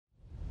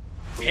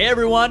Hey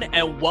everyone,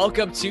 and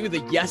welcome to the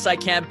Yes I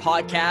Can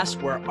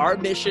podcast, where our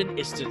mission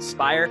is to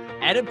inspire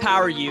and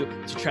empower you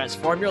to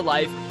transform your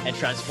life and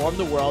transform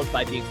the world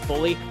by being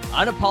fully,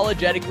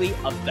 unapologetically,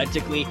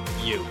 authentically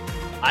you.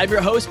 I'm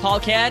your host, Paul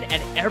Can,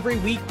 and every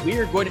week we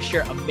are going to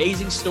share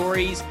amazing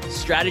stories,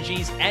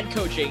 strategies, and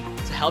coaching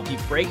to help you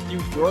break through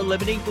your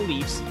limiting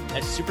beliefs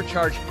and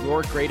supercharge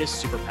your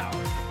greatest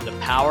superpower, the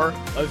power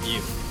of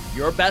you.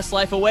 Your best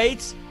life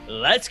awaits.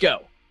 Let's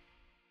go.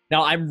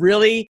 Now, I'm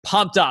really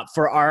pumped up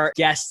for our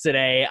guest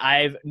today.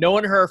 I've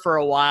known her for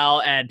a while,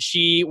 and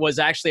she was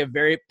actually a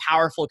very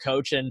powerful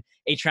coach in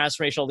a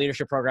transformational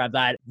leadership program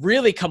that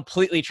really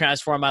completely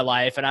transformed my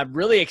life. And I'm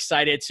really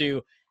excited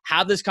to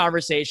have this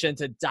conversation,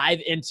 to dive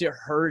into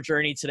her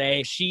journey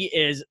today. She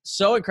is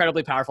so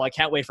incredibly powerful. I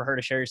can't wait for her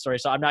to share your story.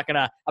 So I'm not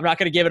gonna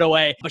give it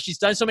away, but she's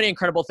done so many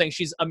incredible things.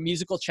 She's a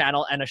musical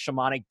channel and a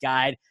shamanic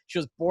guide. She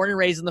was born and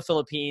raised in the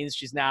Philippines.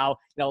 She's now,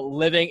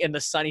 living in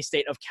the sunny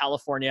state of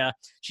California.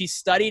 She's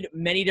studied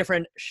many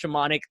different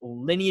shamanic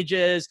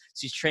lineages.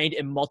 She's trained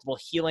in multiple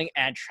healing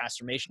and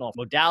transformational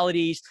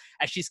modalities,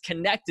 and she's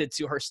connected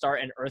to her star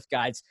and earth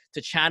guides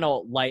to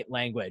channel light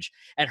language.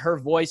 And her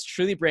voice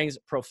truly brings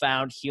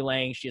profound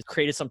healing. She has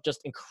created some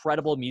just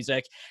incredible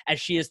music, and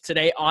she is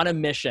today on a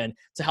mission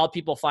to help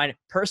people find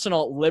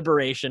personal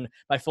liberation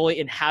by fully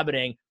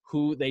inhabiting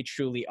who they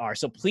truly are.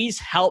 So please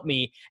help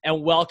me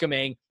in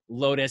welcoming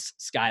Lotus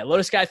Sky.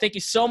 Lotus Sky, thank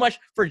you so much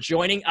for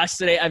joining us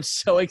today. I'm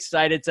so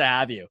excited to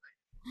have you.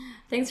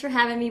 Thanks for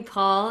having me,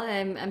 Paul.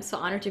 I'm so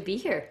honored to be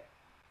here.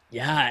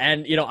 Yeah,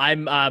 and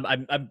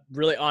I'm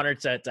really honored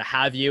to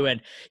have you,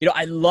 and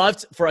I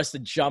loved for us to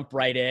jump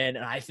right in,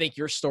 and I think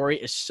your story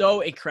is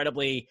so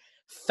incredibly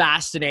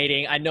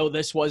fascinating. I know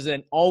this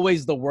wasn't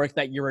always the work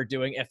that you were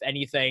doing. If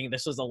anything,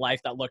 this was a life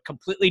that looked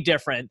completely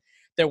different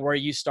than where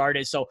you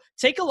started. So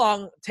take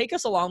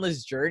us along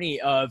this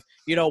journey of,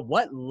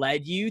 what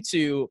led you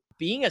to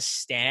being a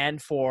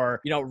stand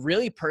for,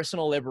 really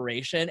personal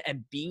liberation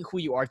and being who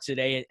you are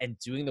today and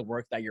doing the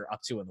work that you're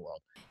up to in the world.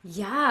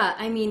 Yeah,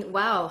 I mean,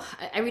 wow.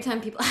 Every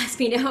time people ask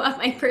me now about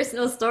my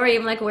personal story,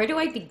 I'm like, where do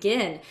I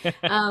begin?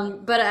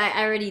 But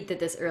I already did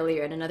this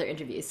earlier in another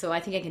interview, so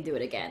I think I can do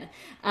it again.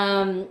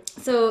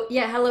 So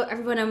yeah, hello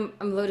everyone.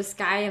 I'm Lotus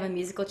Sky. I'm a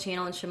musical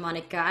channel and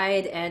shamanic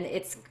guide. And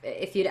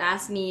if you'd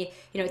asked me,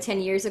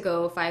 10 years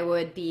ago if I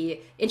would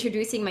be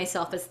introducing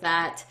myself as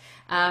that,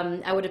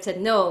 I would have said,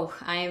 no,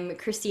 I'm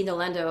Christine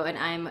Delendo and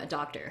I'm a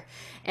doctor.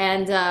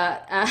 And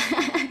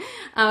I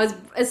was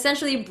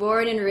essentially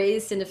born and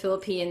raised in the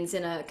Philippines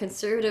in a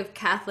conservative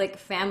Catholic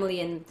family.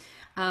 And,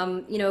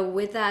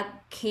 with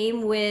that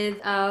came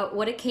with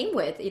what it came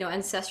with,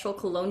 ancestral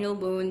colonial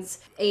wounds,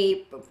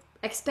 a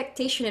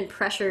expectation and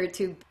pressure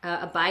to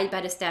abide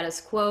by the status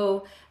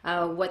quo,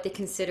 what they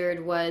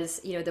considered was,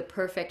 the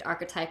perfect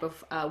archetype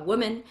of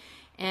woman.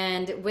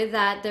 And with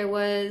that, there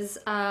was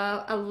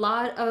a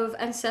lot of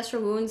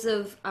ancestral wounds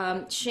of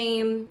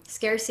shame,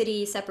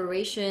 scarcity,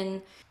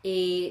 separation,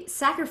 a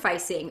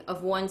sacrificing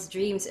of one's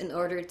dreams in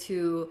order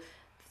to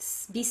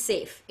be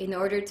safe, in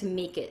order to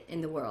make it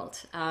in the world.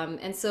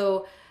 And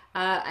so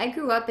I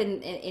grew up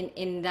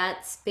in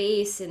that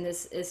space, in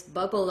this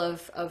bubble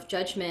of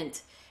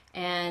judgment,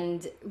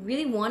 and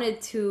really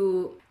wanted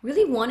to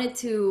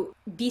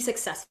be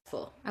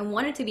successful. I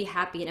wanted to be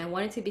happy, and I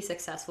wanted to be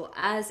successful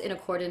as in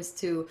accordance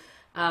to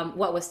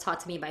what was taught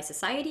to me by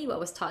society, what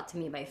was taught to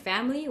me by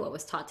family, what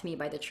was taught to me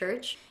by the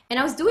church. And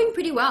I was doing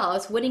pretty well. I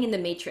was winning in the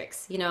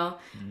matrix,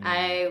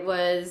 I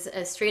was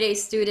a straight A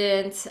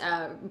student,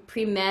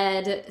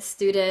 pre-med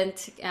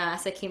student,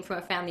 as I came from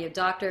a family of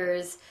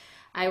doctors.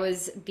 I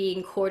was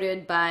being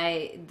courted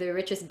by the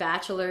richest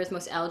bachelors,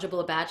 most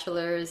eligible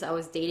bachelors. I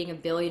was dating a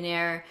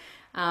billionaire.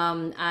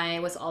 I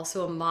was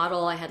also a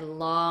model. I had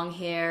long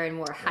hair and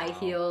wore high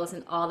heels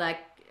and all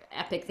that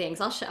epic things.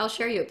 I'll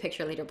share you a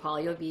picture later, Paul.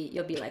 You'll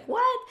be like,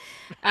 what?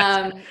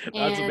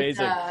 That's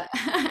amazing.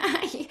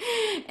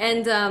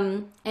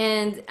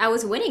 And I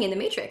was winning in the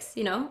matrix,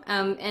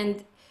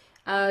 and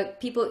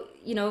people,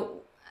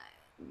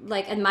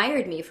 like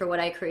admired me for what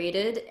I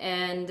created.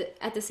 And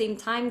at the same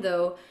time,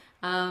 though,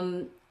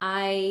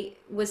 I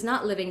was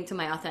not living to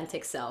my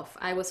authentic self.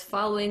 I was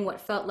following what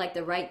felt like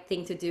the right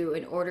thing to do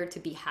in order to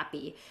be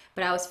happy,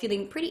 but I was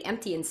feeling pretty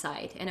empty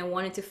inside, and I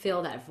wanted to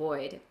fill that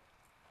void.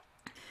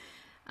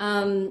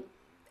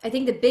 I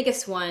think the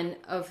biggest one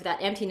of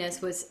that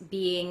emptiness was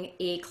being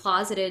a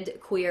closeted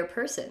queer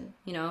person.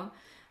 I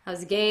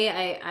was gay.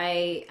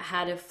 I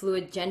had a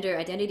fluid gender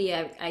identity.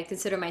 I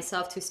consider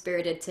myself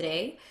two-spirited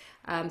today,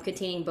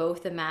 containing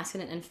both the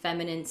masculine and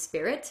feminine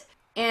spirit.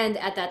 And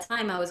at that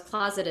time, I was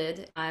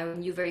closeted. I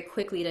knew very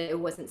quickly that it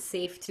wasn't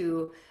safe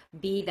to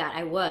be that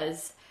I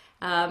was,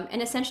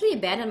 and essentially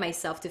abandoned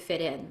myself to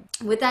fit in.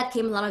 With that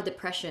came a lot of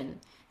depression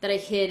that I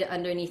hid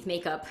underneath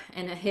makeup,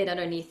 and I hid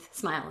underneath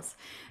smiles,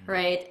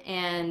 right?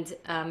 And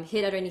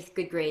hid underneath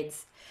good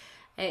grades.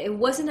 It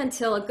wasn't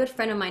until a good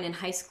friend of mine in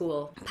high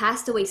school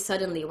passed away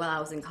suddenly while I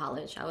was in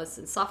college. I was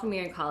in sophomore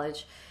year in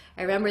college.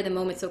 I remember the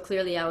moment so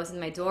clearly. I was in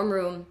my dorm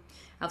room.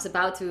 I was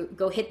about to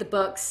go hit the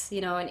books,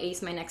 and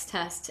ace my next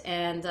test.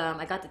 And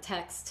I got the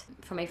text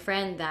from my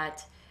friend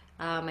that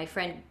my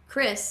friend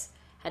Chris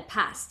had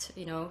passed.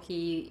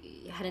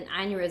 He had an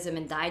aneurysm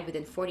and died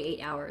within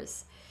 48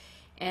 hours.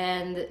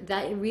 And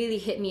that really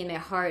hit me in my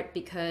heart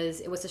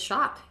because it was a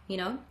shock.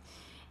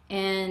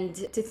 And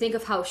to think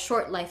of how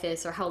short life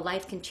is or how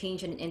life can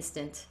change in an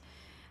instant.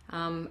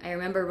 I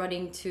remember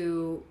running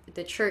to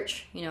the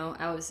church.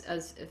 I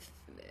was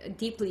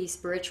deeply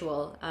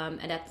spiritual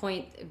at that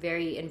point,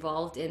 very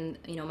involved in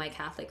my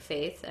Catholic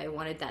faith.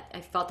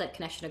 I felt that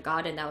connection to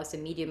God, and that was the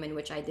medium in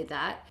which I did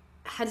that.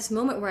 I had this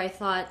moment where I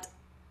thought,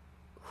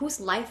 whose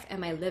life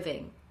am I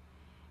living?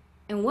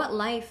 And what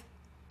life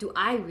do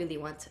I really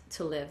want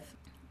to live?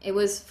 It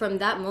was from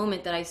that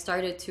moment that I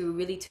started to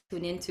really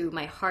tune into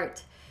my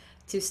heart,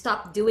 to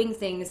stop doing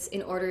things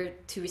in order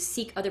to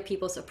seek other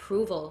people's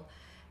approval,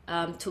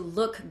 to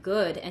look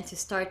good, and to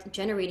start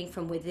generating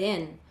from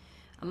within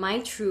my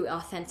true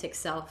authentic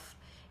self.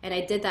 And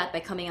I did that by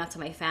coming out to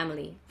my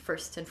family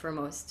first and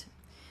foremost.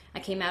 I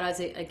came out as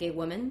a gay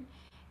woman,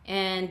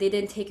 and they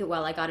didn't take it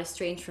well. I got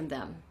estranged from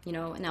them.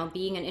 Now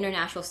being an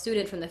international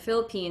student from the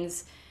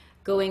Philippines,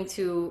 going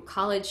to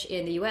college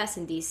in the US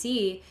in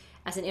DC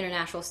as an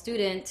international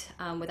student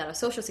without a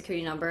social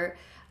security number,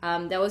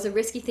 that was a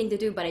risky thing to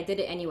do, but I did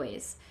it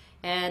anyways.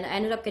 And I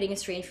ended up getting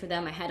estranged from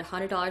them. I had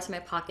 $100 in my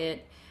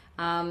pocket,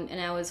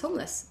 and I was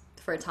homeless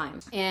for a time.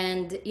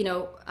 And,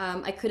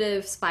 I could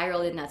have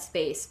spiraled in that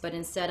space, but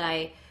instead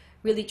I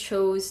really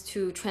chose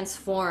to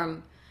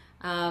transform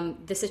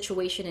the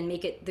situation and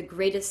make it the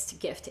greatest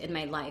gift in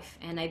my life.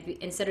 And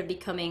instead of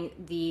becoming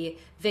the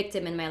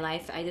victim in my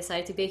life, I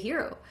decided to be a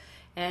hero.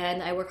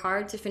 And I worked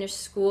hard to finish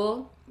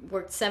school,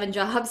 worked 7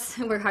 jobs,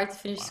 worked hard to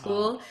finish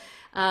school,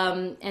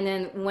 and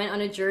then went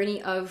on a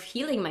journey of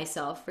healing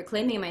myself,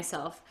 reclaiming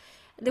myself.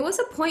 There was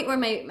a point where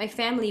my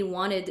family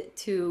wanted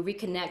to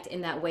reconnect in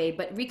that way,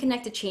 but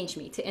reconnect to change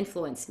me, to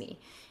influence me.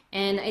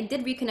 And I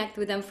did reconnect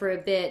with them for a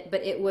bit,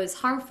 but it was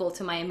harmful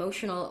to my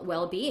emotional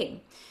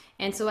well-being.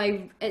 And so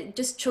I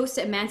just chose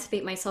to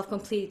emancipate myself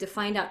completely, to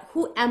find out,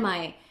 who am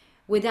I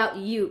without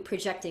you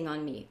projecting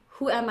on me?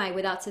 Who am I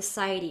without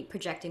society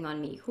projecting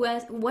on me?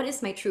 What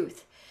is my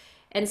truth?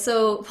 And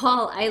so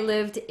while I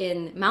lived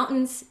in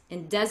mountains,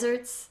 in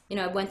deserts,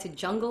 I went to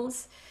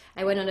jungles.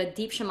 I went on a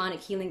deep shamanic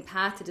healing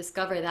path to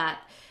discover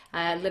that.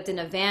 I lived in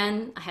a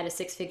van. I had a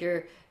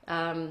 6-figure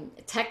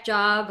tech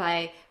job.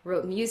 I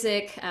wrote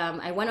music.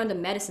 I went on the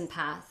medicine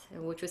path,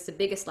 which was the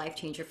biggest life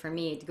changer for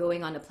me,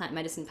 going on the plant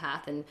medicine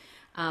path and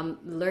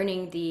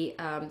learning the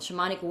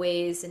shamanic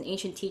ways and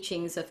ancient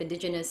teachings of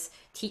indigenous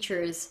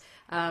teachers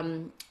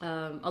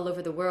all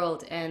over the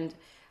world. And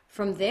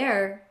from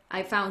there,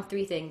 I found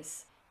 3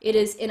 things. It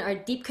is in our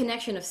deep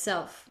connection of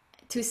self,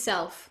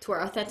 to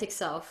our authentic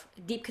self,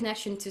 deep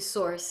connection to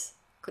source,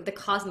 the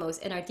cosmos,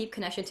 and our deep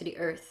connection to the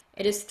earth.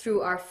 It is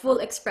through our full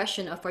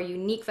expression of our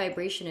unique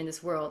vibration in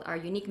this world, our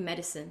unique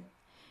medicine.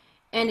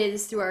 And it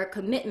is through our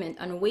commitment,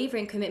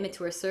 unwavering commitment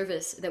to our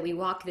service, that we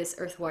walk this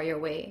Earth Warrior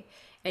way.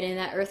 And in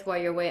that Earth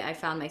Warrior way, I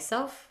found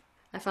myself,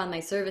 I found my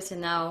service, and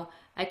now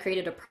I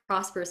created a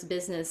prosperous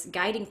business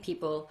guiding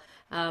people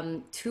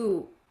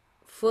to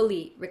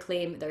fully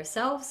reclaim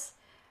themselves,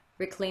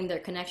 reclaim their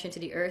connection to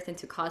the earth and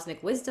to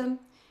cosmic wisdom,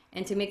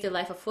 and to make their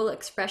life a full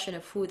expression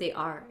of who they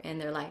are in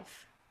their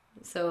life.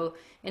 So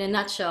in a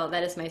nutshell,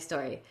 that is my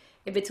story.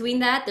 In between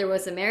that, there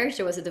was a marriage,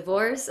 there was a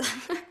divorce,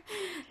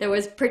 there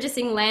was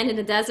purchasing land in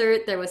the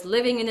desert, there was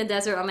living in the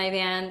desert on my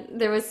van.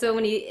 There was so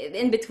many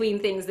in-between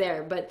things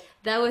there, but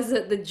that was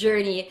the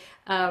journey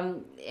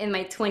in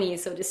my 20s,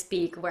 so to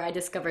speak, where I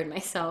discovered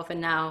myself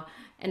and now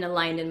and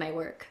aligned in my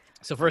work.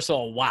 So first of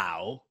all,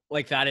 wow,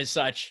 like that is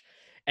such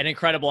an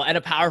incredible and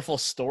a powerful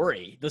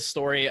story. The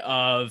story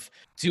of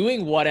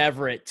doing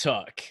whatever it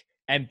took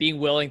and being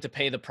willing to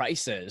pay the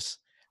prices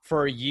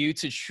for you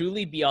to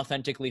truly be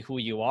authentically who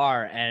you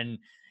are. And,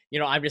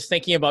 I'm just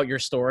thinking about your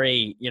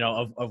story,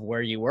 of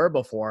where you were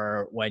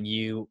before, when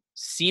you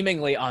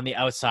seemingly on the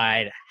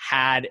outside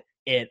had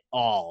it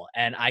all.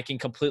 And I can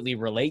completely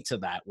relate to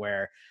that,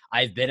 where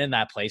I've been in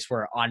that place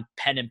where on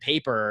pen and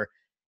paper,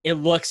 it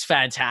looks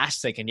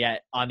fantastic. And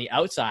yet on the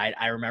outside,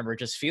 I remember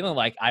just feeling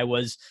like it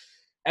was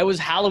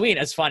Halloween.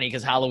 It's funny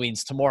because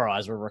Halloween's tomorrow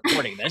as we're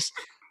recording this.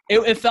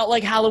 It felt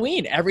like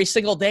Halloween every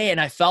single day. And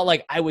I felt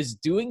like I was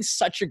doing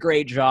such a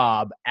great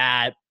job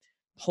at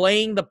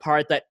playing the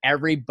part that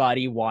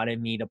everybody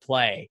wanted me to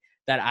play,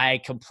 that I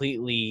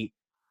completely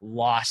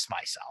lost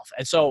myself.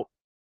 And so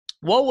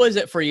what was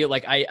it for you?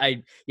 Like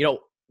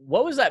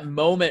what was that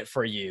moment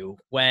for you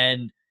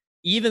when,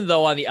 even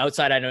though on the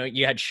outside, I know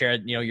you had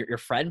shared, your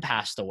friend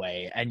passed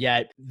away, and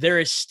yet there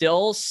is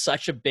still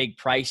such a big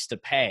price to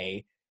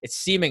pay, it's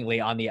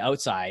seemingly on the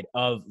outside,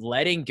 of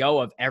letting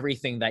go of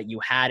everything that you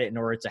had in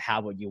order to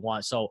have what you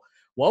want. So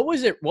what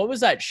was it? What was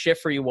that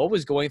shift for you? What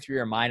was going through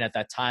your mind at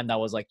that time that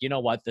was like, you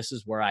know what, this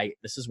is where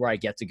I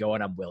get to go,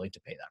 and I'm willing to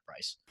pay that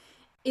price?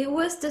 It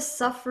was the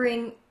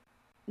suffering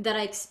that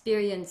I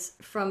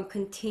experienced from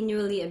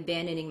continually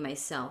abandoning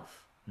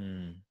myself.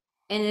 Hmm.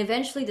 And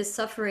eventually the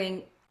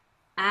suffering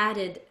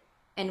added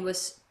and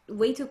was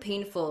way too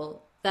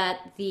painful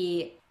that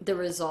the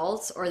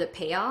results or the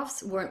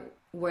payoffs weren't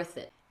worth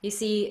it. You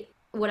see,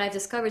 what I've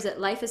discovered is that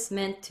life is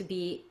meant to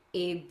be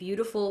a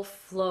beautiful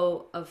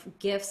flow of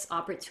gifts,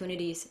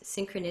 opportunities,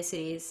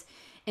 synchronicities,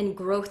 and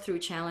growth through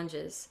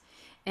challenges.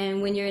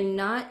 And when you're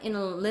not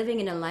living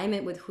in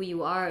alignment with who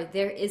you are,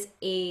 there is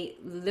a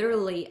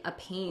literally a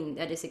pain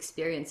that is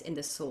experienced in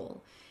the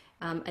soul,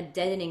 a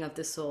deadening of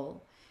the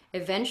soul.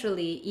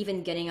 Eventually,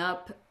 even getting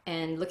up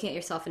and looking at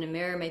yourself in a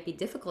mirror might be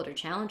difficult or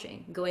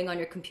challenging. Going on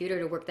your computer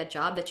to work that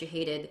job that you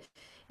hated,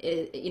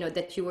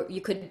 that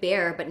you could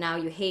bear, but now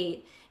you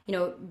hate.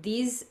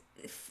 These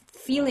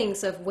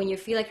feelings of when you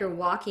feel like you're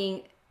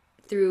walking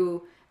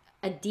through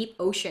a deep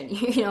ocean,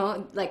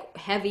 like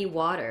heavy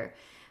water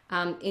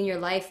in your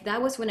life.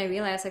 That was when I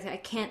realized,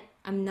 like,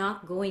 I'm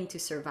not going to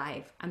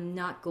survive. I'm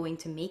not going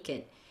to make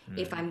it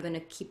if I'm going to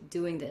keep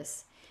doing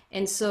this.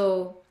 And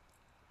so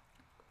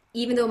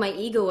even though my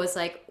ego was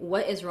like,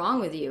 what is wrong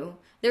with you?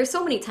 There were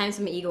so many times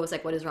when my ego was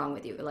like, what is wrong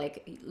with you?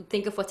 Like,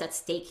 think of what's at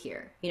stake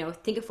here.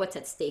 Think of what's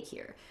at stake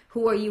here.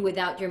 Who are you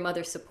without your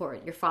mother's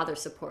support, your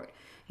father's support?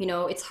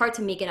 It's hard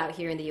to make it out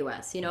here in the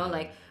US,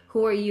 like,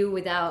 who are you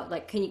without,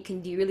 like, do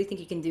you really think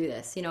you can do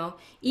this?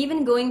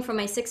 Even going from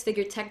my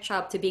 6-figure tech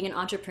job to being an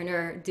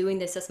entrepreneur, doing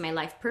this as my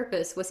life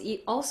purpose was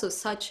also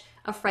such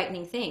a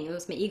frightening thing. It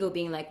was my ego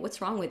being like,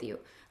 what's wrong with you?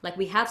 Like,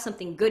 we have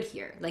something good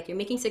here. Like, you're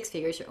making 6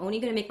 figures. You're only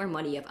going to make more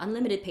money. You have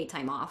unlimited paid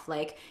time off.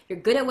 Like, you're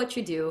good at what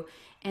you do.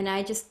 And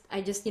I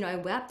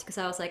wept because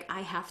I was like,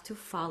 I have to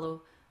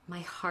follow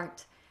my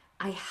heart.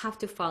 I have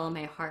to follow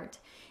my heart.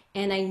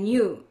 And I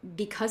knew,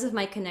 because of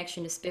my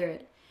connection to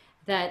spirit,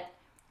 that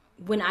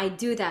when I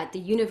do that, the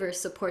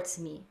universe supports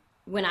me.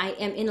 When I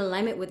am in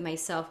alignment with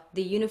myself,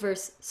 the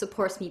universe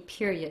supports me,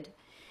 period.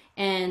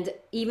 And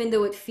even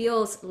though it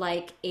feels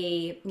like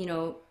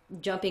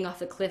jumping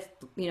off a cliff,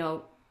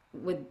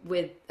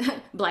 with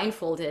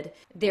blindfolded,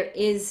 there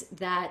is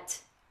that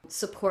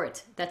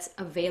support that's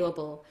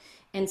available.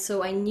 And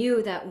so I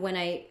knew that when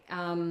I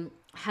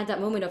had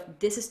that moment of,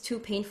 this is too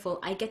painful,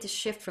 I get to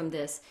shift from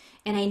this.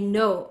 And I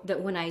know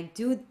that when I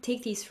do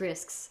take these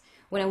risks,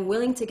 when I'm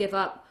willing to give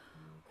up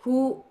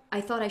who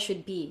I thought I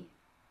should be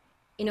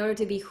in order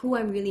to be who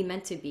I'm really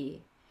meant to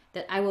be,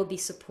 that I will be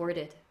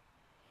supported.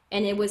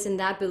 And it was in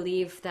that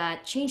belief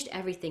that changed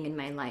everything in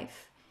my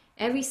life.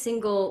 Every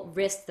single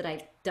risk that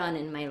I've done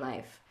in my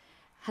life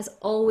has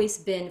always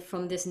been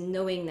from this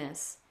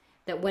knowingness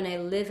that when I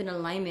live in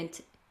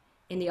alignment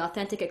in the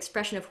authentic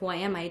expression of who I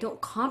am, I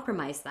don't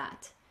compromise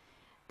that.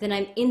 Then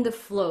I'm in the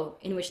flow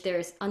in which there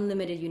is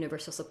unlimited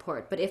universal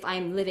support. But if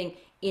I'm living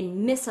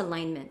in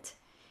misalignment,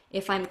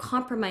 if I'm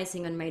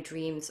compromising on my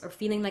dreams or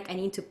feeling like I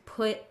need to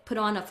put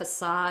on a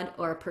facade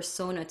or a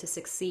persona to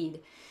succeed,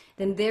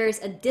 then there's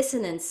a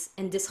dissonance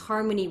and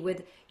disharmony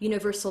with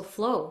universal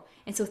flow.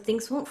 And so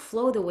things won't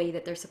flow the way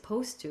that they're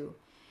supposed to.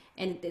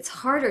 And it's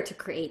harder to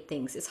create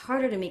things. It's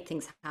harder to make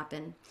things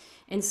happen.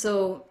 And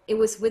so it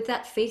was with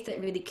that faith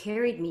that really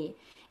carried me.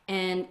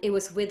 And it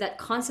was with that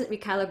constant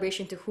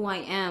recalibration to who I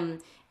am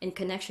in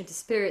connection to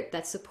spirit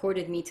that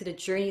supported me to the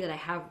journey that I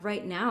have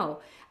right now.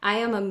 I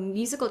am a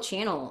musical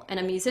channel and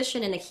a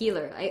musician and a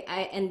healer.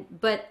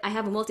 But I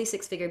have a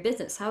multi-6-figure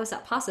business. How is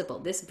that possible?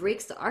 This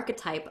breaks the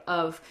archetype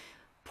of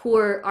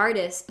poor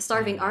artist,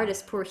 starving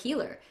artist, poor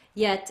healer.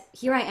 Yet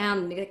here I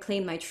am to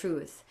claim my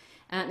truth.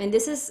 And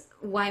this is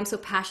why I'm so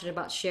passionate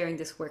about sharing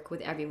this work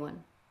with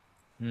everyone.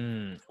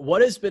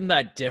 What has been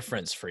that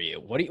difference for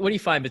you? What do you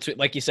find between,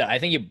 like you said, I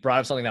think you brought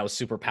up something that was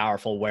super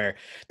powerful, where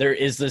there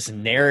is this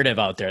narrative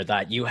out there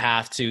that you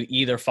have to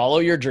either follow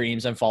your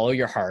dreams and follow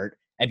your heart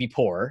and be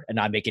poor and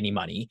not make any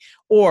money,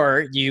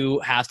 or you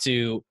have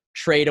to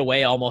trade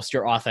away almost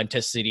your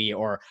authenticity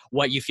or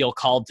what you feel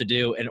called to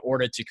do in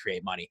order to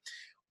create money.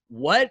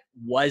 What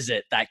was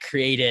it that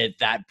created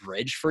that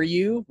bridge for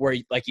you where,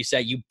 like you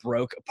said, you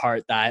broke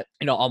apart that,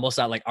 almost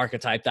that like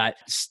archetype, that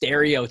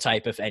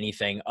stereotype, if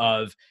anything,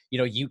 of,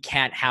 you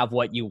can't have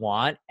what you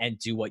want and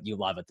do what you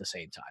love at the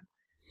same time?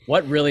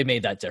 What really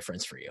made that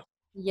difference for you?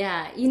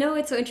 Yeah,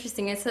 it's so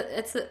interesting.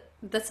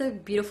 That's a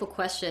beautiful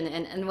question.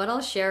 And what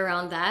I'll share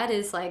around that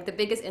is, like, the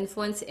biggest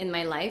influence in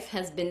my life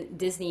has been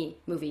Disney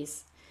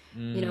movies.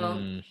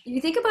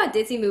 You think about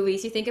Disney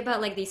movies, you think about,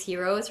 like, these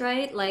heroes,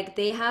 right? Like,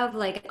 they have,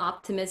 like,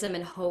 optimism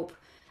and hope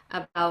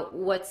about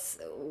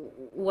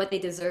what they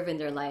deserve in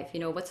their life,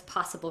 what's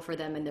possible for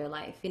them in their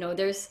life.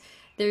 There's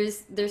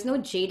no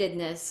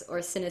jadedness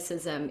or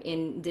cynicism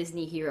in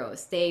Disney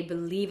heroes. They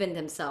believe in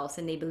themselves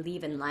and they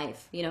believe in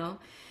life.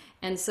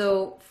 And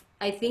so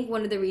I think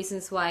one of the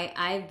reasons why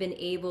I've been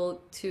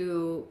able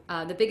to,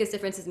 the biggest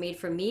difference it's made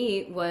for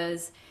me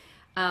was,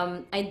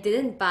 I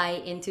didn't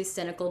buy into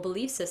cynical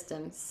belief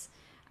systems.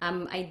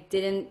 I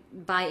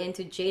didn't buy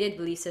into jaded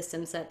belief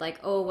systems that, like,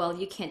 oh, well,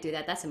 you can't do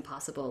that. That's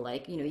impossible.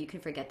 Like, you can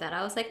forget that.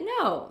 I was like,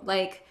 no,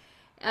 like,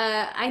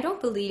 I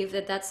don't believe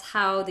that that's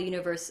how the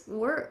universe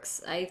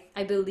works.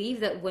 I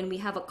believe that when we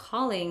have a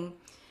calling,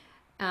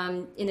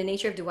 in the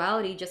nature of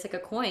duality, just like a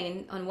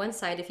coin, on one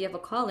side, if you have a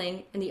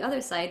calling, and the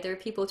other side, there are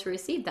people to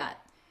receive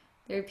that.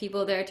 There are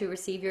people there to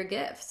receive your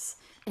gifts.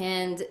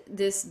 And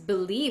this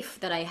belief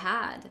that I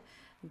had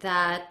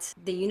that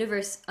the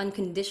universe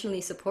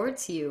unconditionally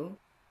supports you,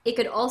 it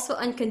could also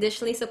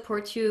unconditionally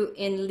support you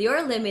in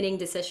your limiting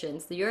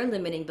decisions, your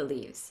limiting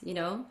beliefs, you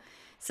know?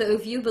 So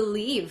if you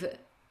believe,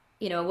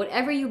 you know,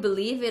 whatever you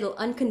believe, it'll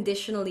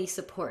unconditionally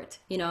support,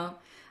 you know?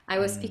 I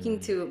was speaking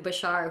Mm. to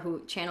Bashar,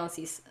 who channels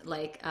these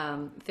like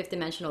fifth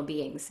dimensional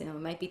beings. You know,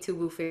 it might be too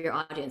woo for your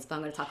audience, but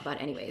I'm going to talk about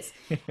it anyways.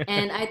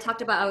 And I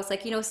talked about, I was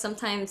like, you know,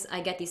 sometimes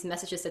I get these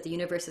messages that the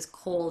universe is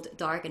cold,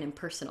 dark, and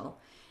impersonal.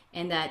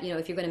 And that, you know,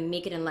 if you're going to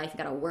make it in life, you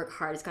got to work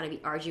hard. It's got to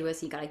be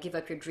arduous. You got to give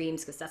up your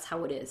dreams because that's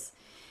how it is.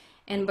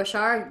 And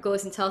Bashar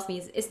goes and tells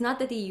me it's not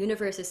that the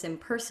universe is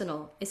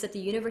impersonal, it's that the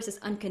universe is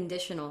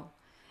unconditional.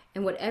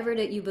 And whatever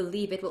that you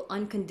believe, it will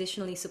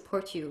unconditionally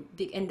support you.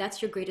 And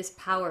that's your greatest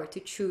power, to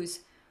choose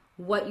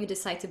what you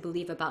decide to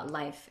believe about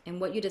life.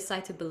 And what you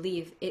decide to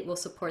believe, it will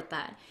support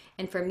that.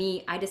 And for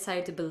me, I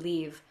decided to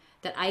believe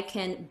that I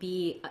can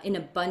be in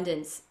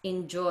abundance,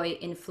 in joy,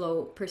 in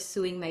flow,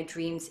 pursuing my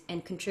dreams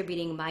and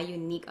contributing my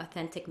unique,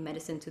 authentic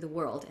medicine to the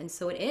world. And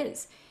so it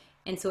is.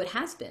 And so it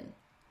has been.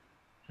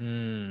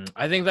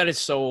 I think that is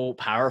so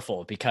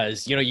powerful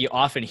because, you know, you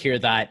often hear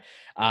that,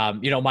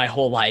 you know, my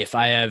whole life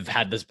I have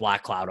had this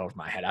black cloud over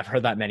my head. I've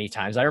heard that many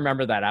times. I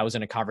remember that I was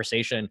in a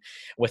conversation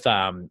with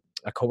a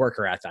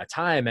coworker at that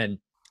time, and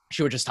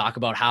she would just talk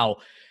about how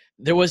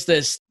there was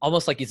this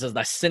almost like he says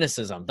that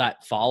cynicism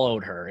that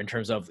followed her in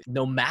terms of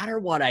no matter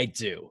what I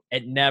do,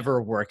 it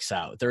never works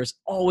out. There's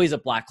always a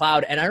black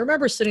cloud. And I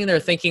remember sitting there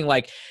thinking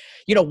like,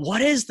 you know,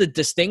 what is the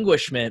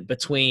distinguishment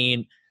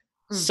between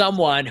Mm.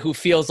 someone who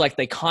feels like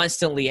they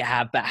constantly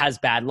has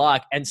bad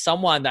luck and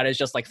someone that is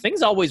just like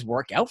things always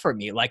work out for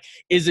me? Like,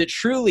 is it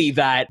truly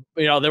that,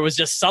 you know, there was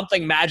just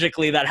something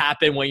magically that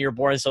happened when you're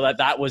born so that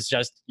that was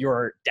just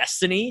your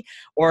destiny,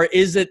 or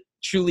is it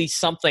truly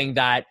something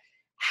that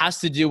has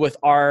to do with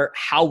our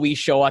how we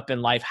show up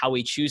in life, how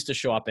we choose to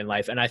show up in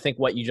life? And I think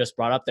what you just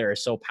brought up there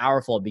is so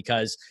powerful,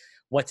 because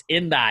what's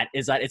in that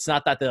is that it's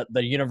not that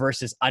the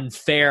universe is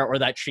unfair or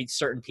that treats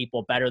certain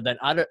people better than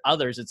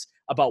others. It's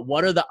about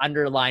what are the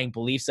underlying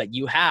beliefs that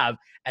you have,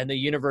 and the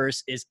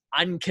universe is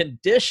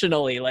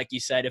unconditionally, like you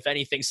said, if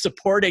anything,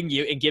 supporting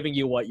you and giving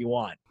you what you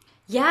want.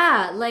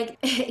 Yeah, like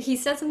he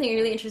said something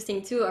really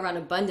interesting too around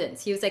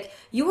abundance. He was like,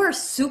 "You are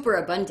super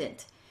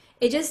abundant.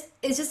 It's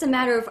just a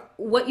matter of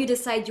what you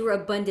decide you're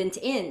abundant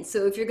in.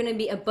 So if you're going to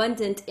be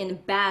abundant in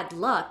bad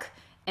luck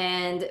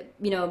and,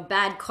 you know,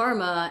 bad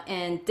karma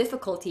and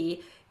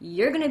difficulty,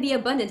 you're going to be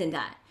abundant in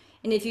that.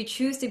 And if you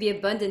choose to be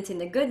abundant in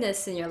the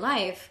goodness in your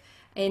life,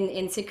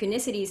 in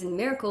synchronicities and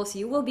miracles,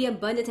 you will be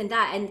abundant in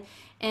that.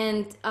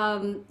 And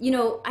you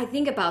know, I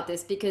think about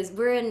this because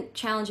we're in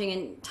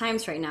challenging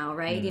times right now,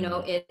 right? You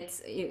know, Mm.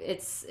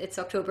 it's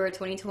October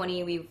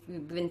 2020. We've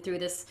been through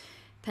this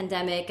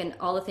pandemic and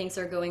all the things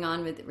that are going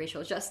on with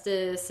racial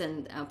justice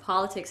and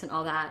politics and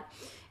all that.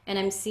 And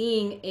I'm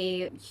seeing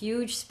a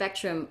huge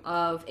spectrum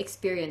of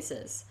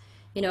experiences.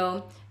 You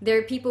know, there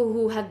are people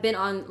who have been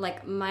on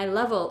like my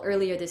level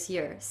earlier this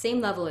year, same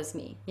level as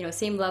me, you know,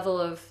 same level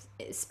of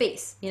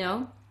space, you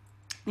know,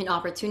 in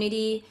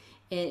opportunity,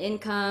 in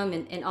income,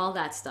 and all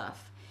that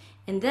stuff.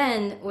 And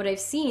then what I've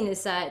seen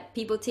is that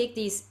people take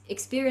these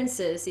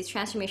experiences, these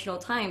transformational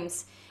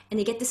times, and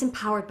they get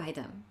disempowered by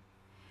them.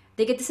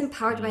 They get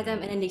disempowered by them,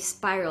 and then they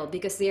spiral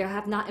because they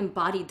have not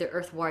embodied the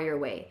Earth Warrior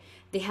way.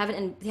 They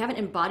haven't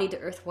embodied the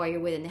Earth Warrior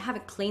way, and they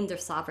haven't claimed their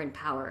sovereign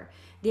power.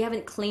 They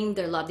haven't claimed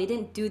their love. They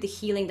didn't do the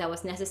healing that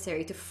was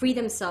necessary to free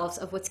themselves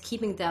of what's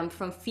keeping them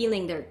from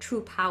feeling their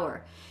true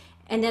power.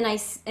 And then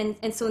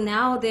and so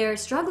now they're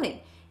struggling.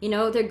 You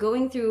know, they're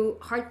going through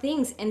hard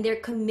things, and they're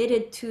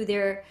committed to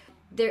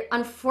they're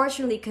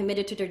unfortunately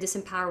committed to their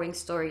disempowering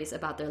stories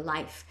about their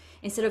life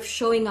instead of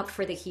showing up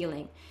for the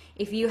healing.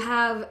 If you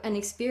have an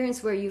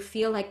experience where you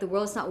feel like the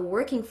world's not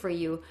working for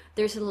you,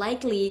 there's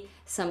likely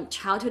some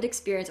childhood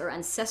experience or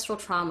ancestral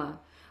trauma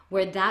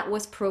where that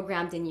was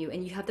programmed in you,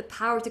 and you have the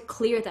power to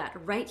clear that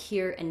right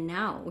here and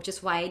now, which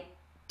is why I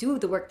do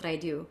the work that I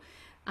do.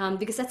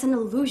 Because that's an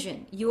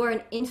illusion. You are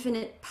an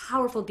infinite,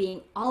 powerful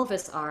being. All of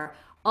us are.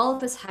 All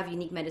of us have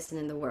unique medicine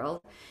in the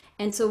world.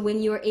 And so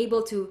when you are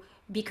able to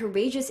be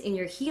courageous in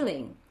your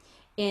healing,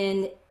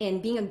 in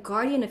being a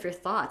guardian of your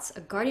thoughts,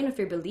 a guardian of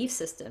your belief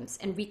systems,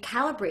 and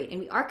recalibrate and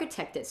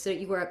re-architect it so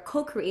that you are a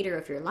co-creator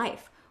of your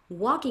life,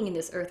 walking in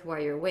this Earth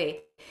Warrior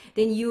way,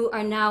 then you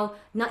are now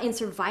not in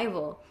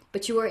survival,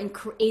 but you are in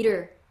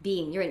creator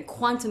being. You're in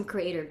quantum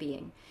creator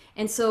being.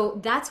 And so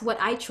that's what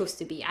I chose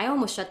to be. I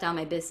almost shut down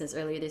my business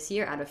earlier this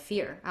year out of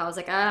fear. I was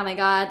like, oh my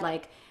God,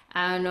 like,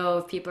 I don't know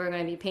if people are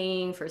going to be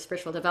paying for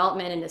spiritual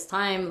development in this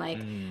time. Like,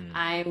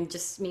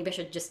 Mm. maybe I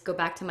should just go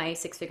back to my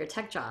six-figure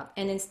tech job.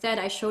 And instead,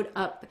 I showed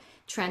up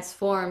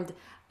transformed,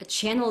 a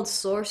channeled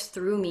source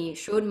through me,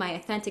 showed my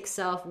authentic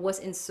self, was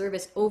in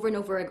service over and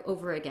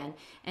over again.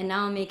 And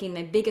now I'm making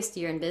my biggest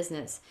year in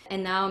business.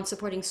 And now I'm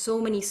supporting so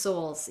many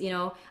souls. You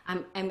know,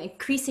 I'm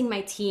increasing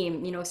my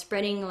team, you know,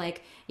 spreading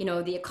like, you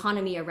know, the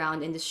economy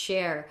around in the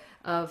share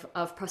of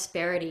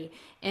prosperity.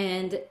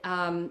 And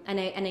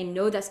I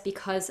know that's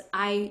because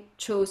I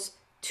chose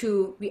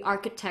to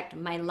re-architect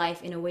my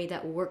life in a way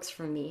that works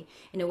for me,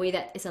 in a way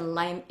that is in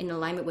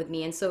alignment with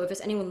me. And so if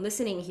there's anyone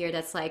listening here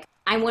that's like,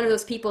 I'm one of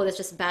those people that's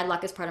just bad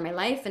luck is part of my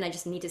life and I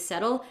just need to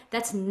settle,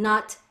 that's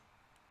not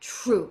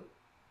true.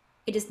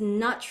 It is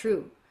not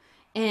true.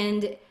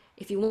 And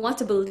if you want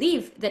to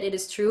believe that it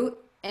is true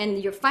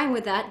and you're fine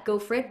with that, go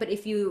for it. But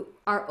if you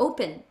are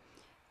open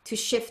to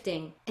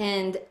shifting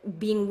and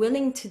being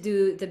willing to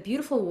do the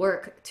beautiful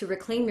work to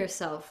reclaim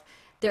yourself,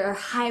 there are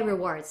high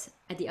rewards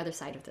at the other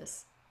side of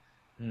this.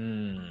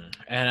 And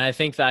I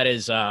think that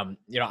is,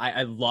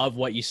 I love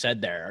what you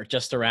said there,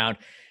 just around,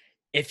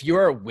 if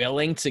you're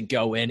willing to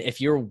go in, if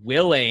you're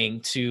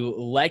willing to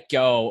let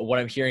go, what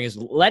I'm hearing is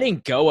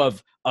letting go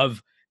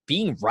of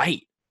being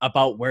right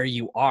about where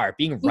you are,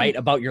 being right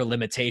about your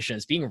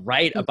limitations, being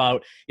right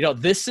about,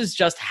 this is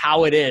just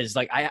how it is.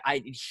 Like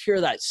I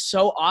hear that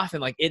so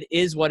often, like it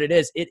is what it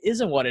is. It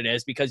isn't what it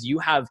is, because you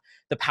have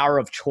the power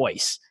of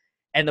choice,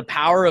 and the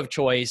power of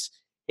choice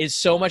is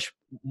so much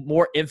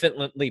more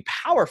infinitely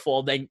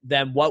powerful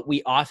than what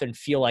we often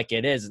feel like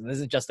it is. And this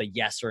isn't just a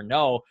yes or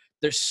no.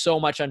 There's so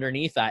much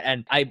underneath that.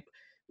 And I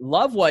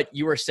love what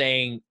you were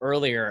saying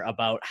earlier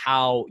about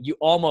how you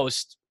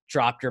almost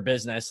dropped your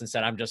business and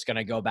said, I'm just going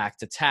to go back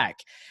to tech.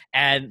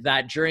 And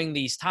that during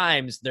these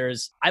times,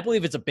 I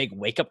believe it's a big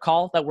wake-up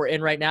call that we're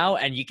in right now.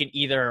 And you can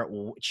either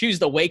choose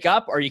to wake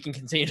up or you can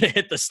continue to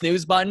hit the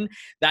snooze button.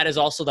 That is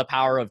also the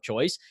power of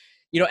choice.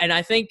 And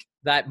I think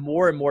that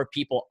more and more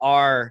people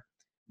are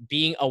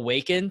being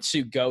awakened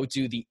to go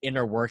do the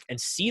inner work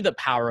and see the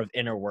power of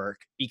inner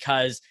work,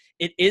 because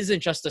it isn't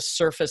just a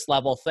surface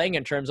level thing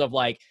in terms of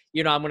like,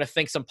 I'm going to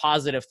think some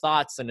positive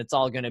thoughts and it's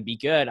all going to be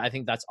good. I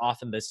think that's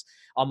often this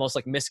almost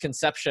like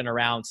misconception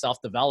around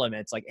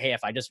self-development. It's like, hey,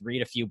 if I just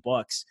read a few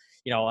books,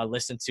 I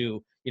listen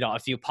to, a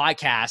few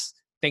podcasts,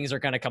 things are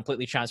going to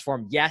completely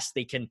transform. Yes,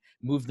 they can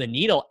move the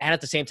needle. And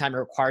at the same time, it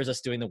requires us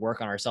doing the work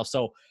on ourselves.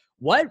 So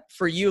what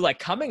for you, like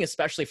coming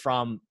especially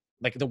from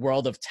like the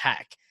world of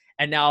tech,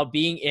 and now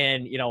being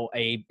in,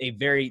 a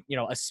very,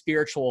 a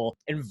spiritual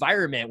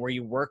environment where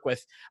you work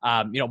with,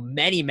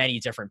 many, many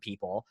different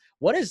people,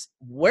 where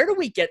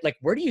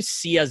do you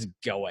see us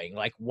going?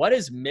 Like, what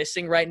is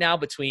missing right now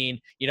between,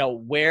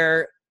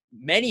 where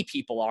many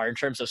people are in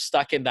terms of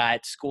stuck in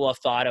that school of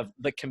thought of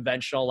the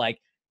conventional, like,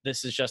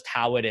 this is just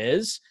how it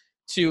is,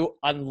 to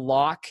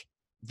unlock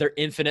their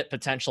infinite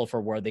potential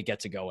for where they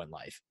get to go in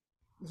life?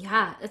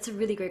 Yeah, that's a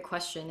really great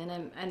question.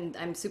 And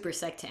I'm super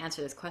psyched to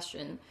answer this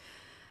question.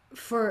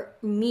 For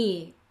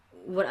me,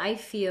 what I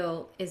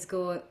feel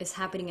is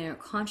happening in our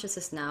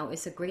consciousness now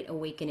is a great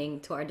awakening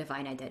to our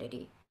divine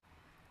identity,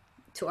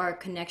 to our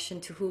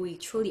connection to who we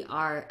truly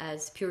are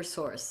as pure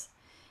source.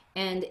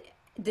 And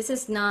this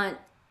is not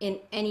in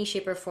any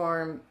shape or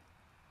form,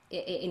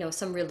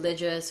 some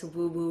religious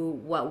woo woo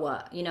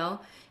what.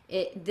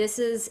 This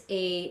is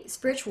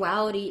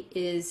spirituality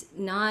is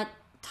not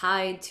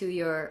tied to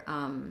your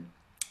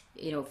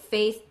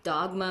faith,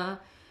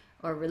 dogma,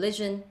 or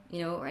religion,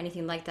 or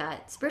anything like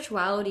that.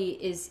 Spirituality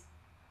is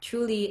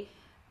truly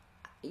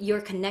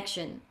your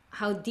connection,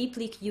 how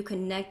deeply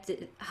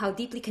connected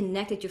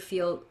you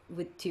feel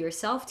to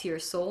yourself, to your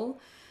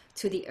soul,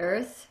 to the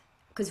earth,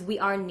 because we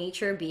are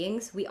nature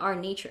beings, we are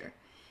nature.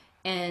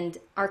 And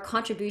our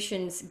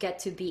contributions get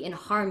to be in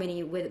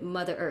harmony with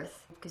Mother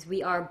Earth, because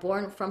we are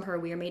born from her,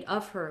 we are made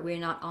of her, we are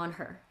not on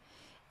her.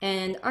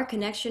 And our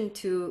connection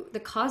to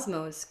the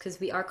cosmos, because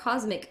we are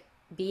cosmic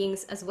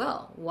beings as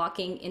well,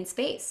 walking in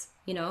space,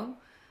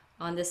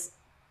 on this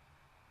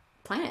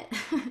planet.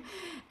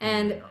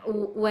 And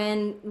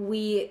when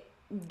we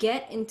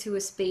get into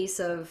a space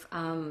of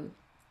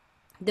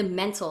the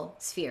mental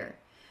sphere,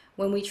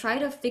 when we try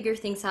to figure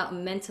things out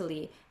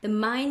mentally, the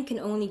mind can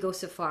only go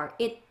so far.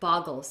 It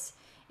boggles.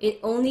 It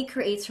only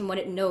creates from what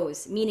it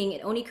knows, meaning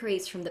it only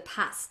creates from the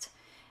past.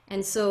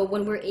 And so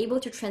when we're able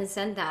to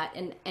transcend that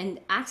and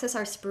access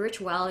our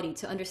spirituality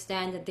to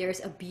understand that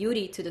there's a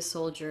beauty to the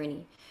soul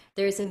journey,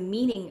 there's a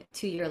meaning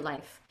to your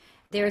life,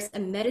 there's a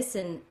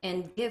medicine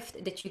and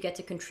gift that you get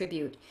to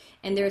contribute,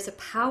 and there's a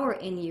power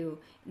in you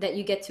that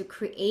you get to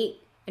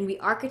create and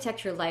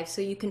re-architect your life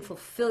so you can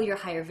fulfill your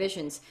higher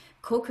visions,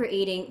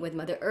 co-creating with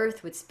Mother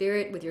Earth, with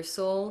Spirit, with your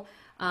soul,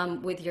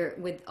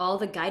 with all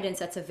the guidance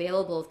that's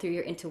available through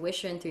your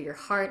intuition, through your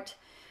heart,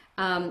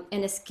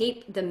 and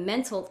escape the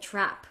mental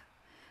trap.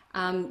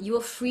 You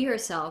will free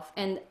yourself.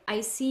 And I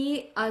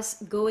see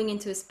us going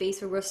into a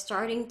space where we're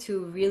starting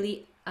to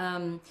really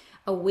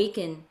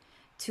awaken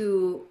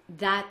to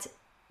that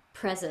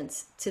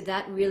presence, to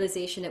that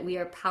realization that we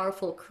are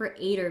powerful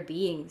creator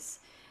beings.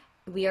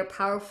 We are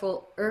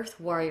powerful earth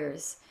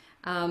warriors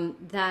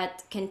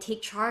that can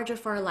take charge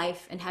of our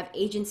life and have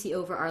agency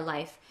over our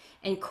life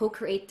and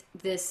co-create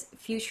this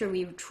future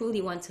we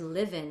truly want to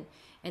live in.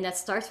 And that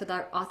starts with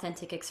our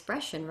authentic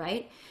expression,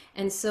 right?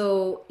 And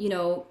so,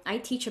 I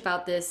teach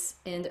about this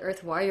in the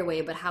Earth Warrior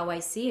Way, but how I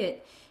see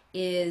it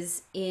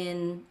is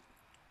in,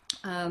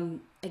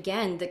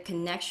 again, the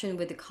connection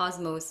with the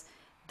cosmos,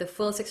 the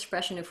fullest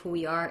expression of who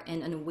we are,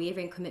 and an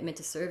unwavering commitment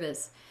to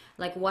service.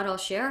 Like what I'll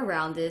share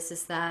around this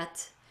is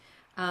that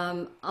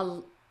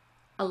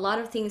a a lot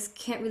of things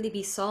can't really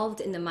be solved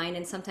in the mind,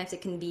 and sometimes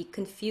it can be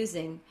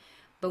confusing.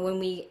 But when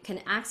we can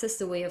access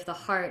the way of the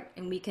heart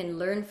and we can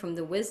learn from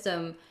the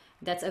wisdom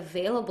that's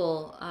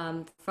available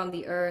from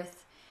the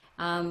earth,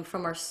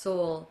 from our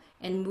soul,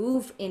 and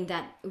move in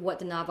that, what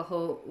the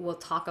Navajo will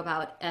talk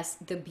about as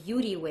the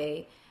beauty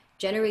way,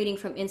 generating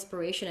from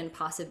inspiration and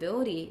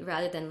possibility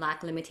rather than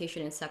lack,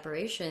 limitation, and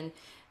separation,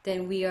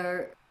 then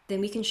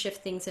we can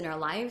shift things in our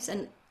lives,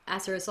 and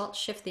as a result,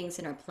 shift things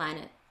in our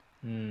planet.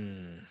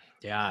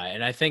 Yeah.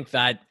 And I think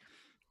that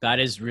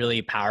is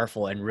really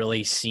powerful, and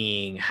really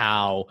seeing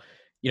how,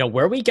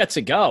 where we get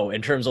to go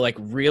in terms of like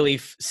really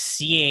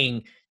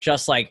seeing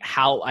just like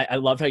how I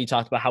love how you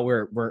talked about how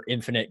we're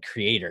infinite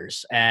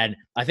creators. And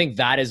I think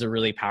that is a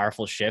really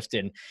powerful shift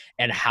in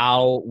and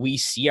how we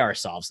see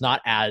ourselves,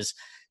 not as,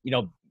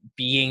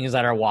 beings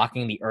that are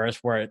walking the earth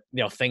where,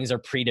 things are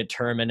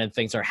predetermined and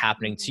things are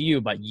happening to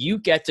you, but you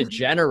get to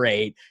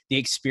generate the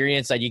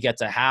experience that you get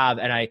to have.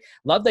 And I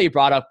love that you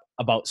brought up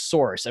about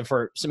source. And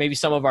so maybe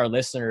some of our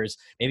listeners,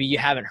 maybe you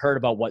haven't heard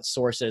about what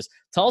source is.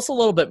 Tell us a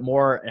little bit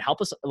more and help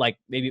us, like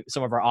maybe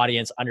some of our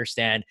audience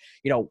understand,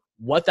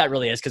 what that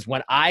really is. Because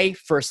when I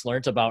first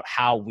learned about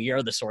how we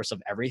are the source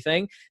of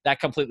everything, that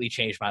completely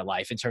changed my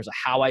life in terms of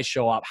how I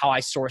show up, how I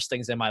source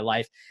things in my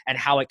life, and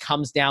how it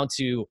comes down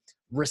to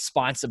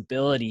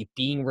responsibility,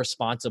 being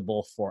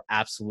responsible for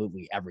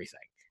absolutely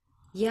everything.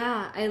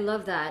 Yeah, I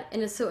love that.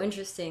 And it's so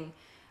interesting,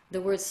 the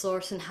word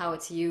source and how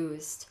it's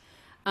used.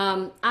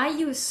 I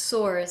use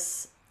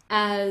source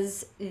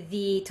as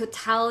the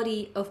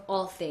totality of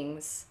all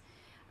things.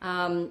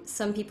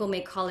 Some people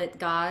may call it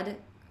God,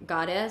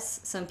 goddess.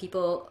 Some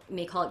people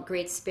may call it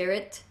great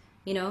spirit,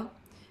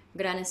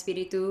 gran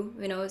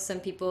espiritu.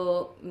 Some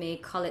people may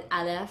call it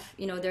Aleph.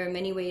 There are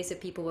many ways that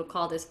people would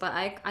call this, but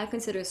I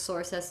consider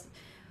source as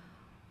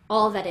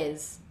all that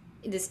is,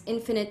 this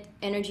infinite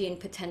energy and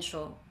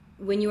potential.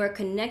 When you are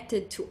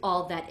connected to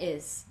all that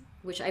is,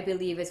 which I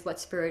believe is what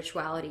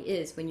spirituality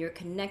is, when you're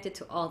connected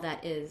to all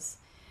that is,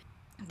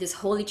 this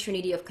holy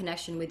trinity of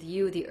connection with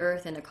you, the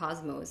earth, and the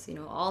cosmos,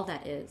 all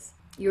that is,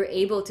 you're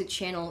able to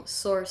channel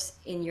source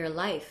in your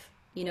life.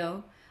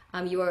 You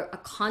are a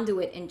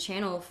conduit and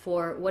channel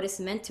for what is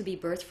meant to be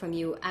birthed from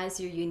you as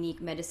your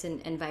unique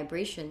medicine and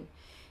vibration.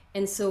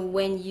 And so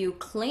when you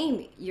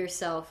claim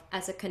yourself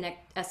as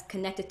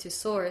connected to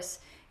source,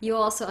 you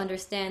also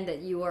understand that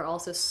you are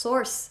also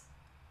source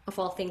of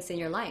all things in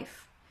your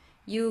life.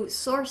 You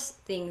source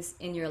things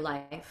in your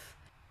life.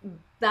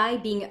 By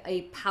being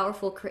a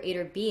powerful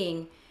creator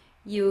being,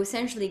 you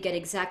essentially get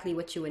exactly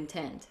what you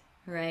intend,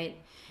 right?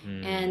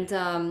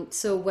 And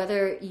so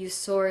whether you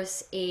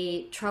source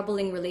a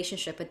troubling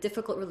relationship, a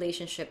difficult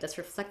relationship that's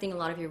reflecting a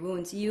lot of your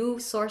wounds, you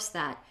source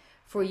that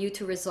for you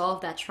to resolve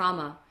that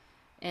trauma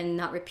and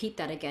not repeat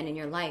that again in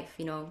your life.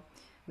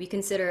 We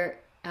consider,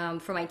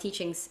 for my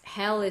teachings,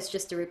 hell is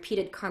just a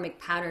repeated karmic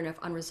pattern of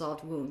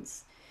unresolved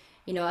wounds.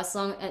 As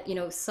long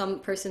as, some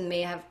person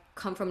may have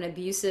come from an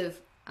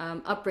abusive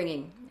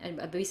upbringing, an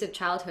abusive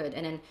childhood,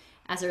 and then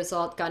as a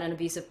result got an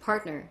abusive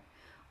partner.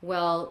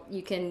 Well,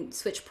 you can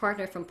switch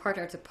partner from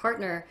partner to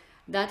partner.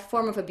 That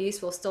form of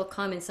abuse will still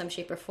come in some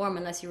shape or form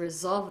unless you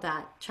resolve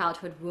that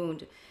childhood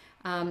wound.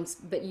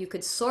 But you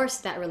could source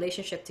that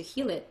relationship to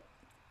heal it.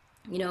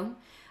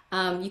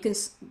 You can,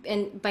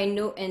 and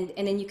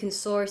then you can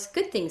source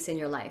good things in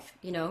your life,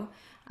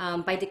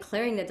 by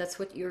declaring that that's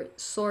what you're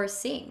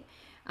sourcing.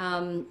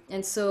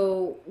 And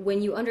so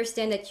when you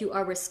understand that you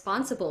are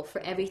responsible for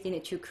everything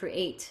that you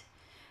create,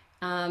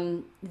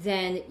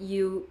 then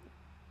you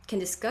can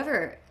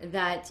discover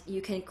that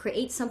you can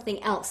create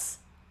something else.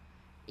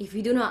 If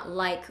you do not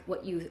like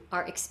what you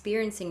are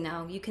experiencing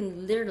now, you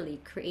can literally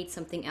create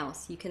something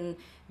else. You can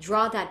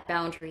draw that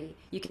boundary.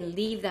 You can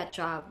leave that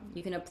job.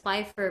 You can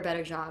apply for a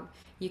better job.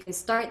 You can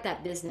start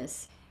that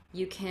business.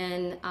 You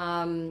can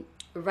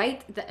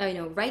write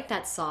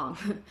that song.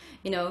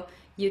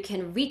 You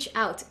can reach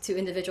out to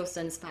individuals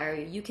to inspire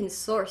you. You can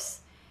source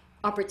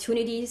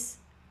opportunities,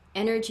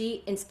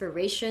 energy,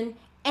 inspiration,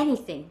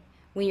 anything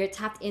when you're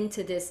tapped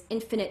into this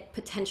infinite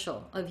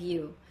potential of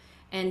you.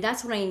 And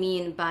that's what I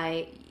mean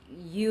by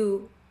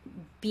you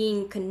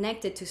being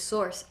connected to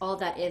source, all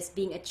that is,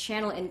 being a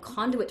channel and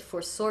conduit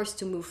for source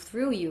to move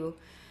through you,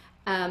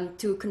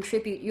 to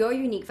contribute your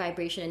unique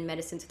vibration and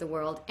medicine to the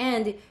world.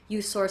 And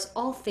you source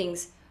all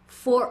things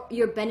for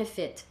your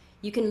benefit.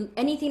 You can,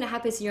 anything that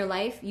happens in your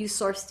life, you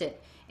sourced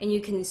it, and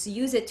you can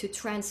use it to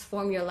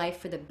transform your life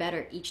for the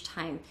better each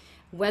time,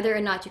 whether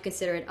or not you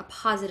consider it a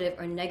positive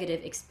or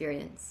negative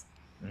experience.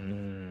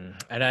 And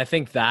I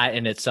think that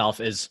in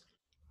itself is,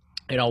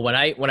 when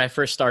I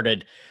first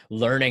started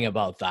learning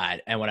about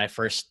that, and when I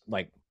first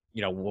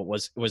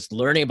was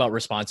learning about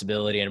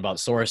responsibility and about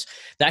source,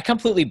 that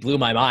completely blew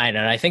my mind.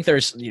 And I think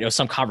there's,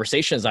 some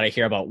conversations that I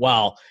hear about,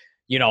 well,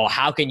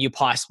 how can you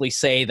possibly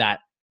say that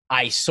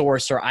I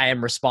source or I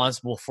am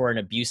responsible for an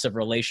abusive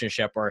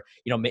relationship, or,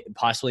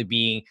 possibly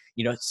being,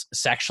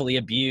 sexually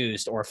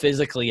abused or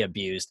physically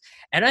abused.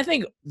 And I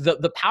think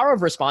the power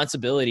of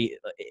responsibility,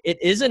 it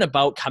isn't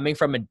about coming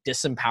from a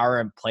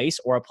disempowering place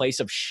or a place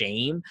of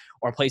shame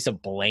or a place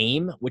of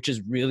blame, which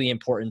is really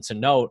important to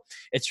note.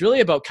 It's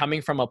really about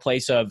coming from a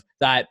place of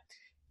that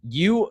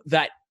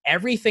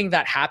everything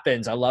that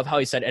happens, I love how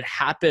he said it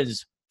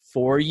happens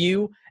for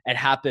you, it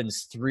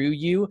happens through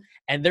you.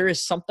 And there is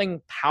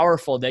something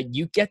powerful that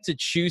you get to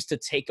choose to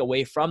take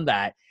away from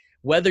that,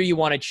 whether you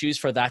want to choose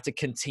for that to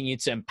continue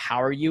to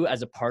empower you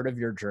as a part of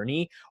your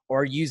journey,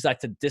 or use that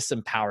to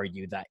disempower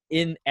you, that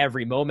in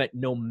every moment,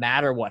 no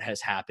matter what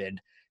has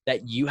happened,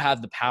 that you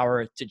have the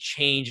power to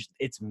change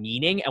its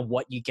meaning and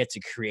what you get to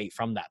create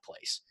from that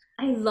place.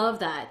 I love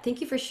that. Thank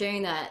you for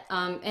sharing that.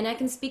 And I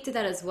can speak to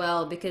that as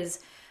well because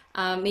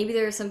maybe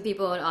there are some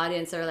people in the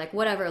audience that are like,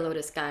 whatever,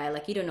 Lotus guy,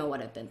 like you don't know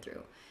what I've been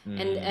through.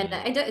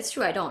 It's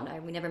true, I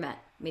don't. We never met.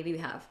 Maybe we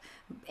have.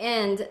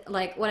 And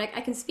like what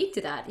I can speak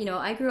to that.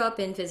 I grew up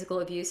in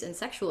physical abuse and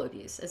sexual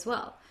abuse as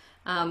well.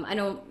 I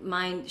don't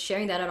mind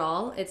sharing that at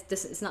all.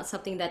 It's not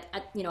something that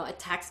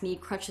attacks me,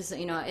 crushes.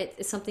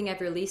 It's something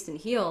I've released and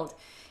healed.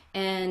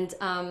 And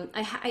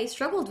I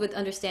struggled with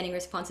understanding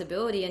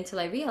responsibility until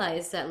I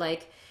realized that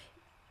like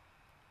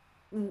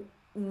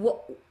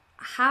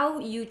how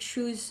you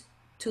choose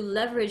to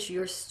leverage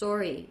your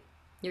story,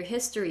 your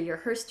history, your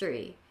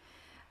herstory,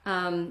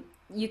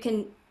 you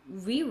can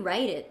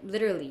rewrite it,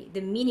 literally,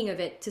 the meaning of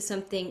it, to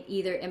something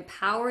either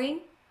empowering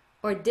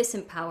or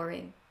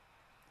disempowering.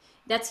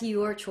 That's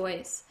your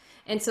choice.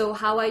 And so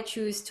how I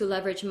choose to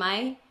leverage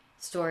my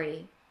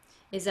story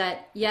is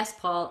that, yes,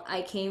 Paul,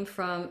 I came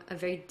from a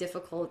very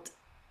difficult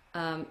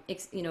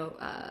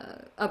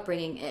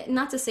upbringing.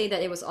 Not to say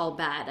that it was all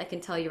bad. I can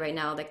tell you right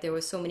now, like there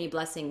was so many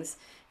blessings,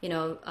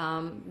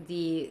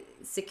 the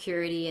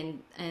security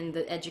and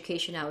the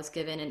education I was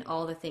given and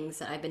all the things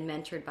that I've been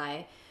mentored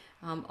by,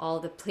 all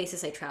the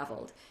places I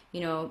traveled,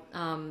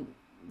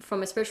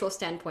 from a spiritual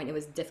standpoint, it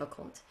was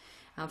difficult.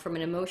 From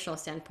an emotional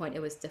standpoint,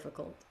 it was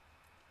difficult.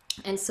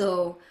 And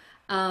so,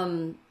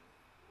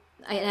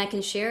 I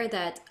can share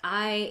that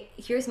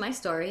here's my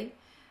story.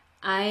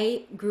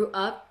 I grew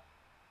up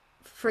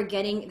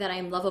forgetting that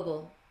I'm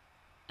lovable,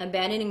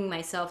 abandoning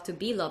myself to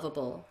be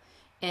lovable,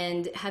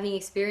 and having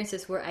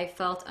experiences where I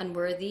felt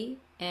unworthy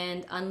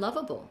and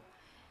unlovable.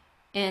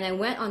 And I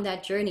went on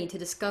that journey to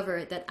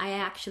discover that I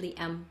actually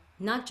am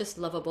not just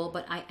lovable,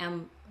 but I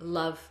am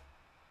love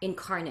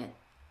incarnate.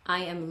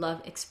 I am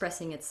love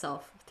expressing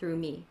itself through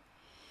me.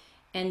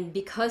 And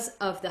because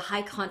of the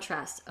high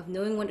contrast of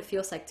knowing what it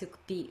feels like to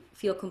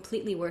feel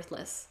completely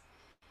worthless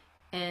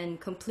and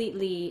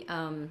completely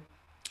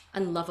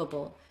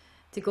unlovable,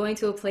 to going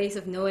to a place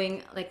of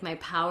knowing like my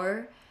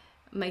power,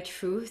 my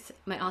truth,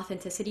 my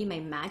authenticity, my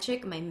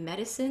magic, my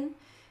medicine,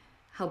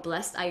 how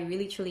blessed I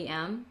really truly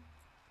am,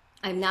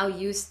 I've now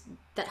used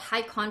that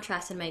high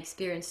contrast in my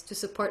experience to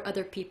support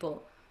other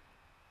people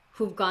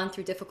who've gone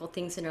through difficult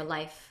things in their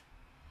life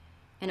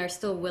and are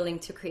still willing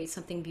to create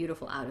something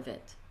beautiful out of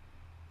it.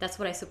 That's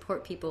what I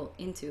support people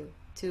into,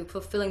 to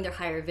fulfilling their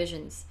higher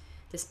visions,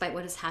 despite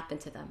what has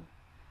happened to them,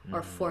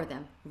 or for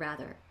them,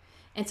 rather.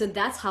 And so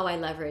that's how I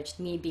leveraged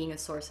me being a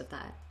source of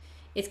that.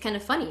 It's kind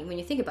of funny when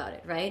you think about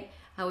it, right?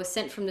 I was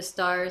sent from the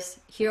stars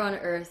here on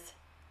earth,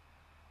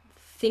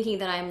 thinking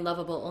that I am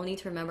lovable, only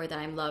to remember that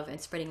I'm love and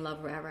spreading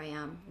love wherever I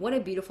am. What a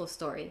beautiful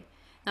story.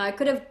 Now, I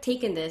could have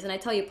taken this, and I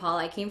tell you, Paul,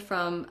 I came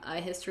from a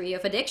history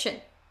of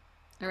addiction,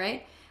 all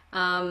right?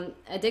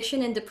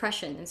 Addiction and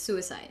depression and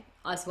suicide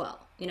as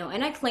well,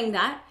 and I claim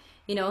that,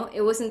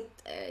 it wasn't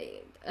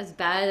as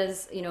bad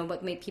as,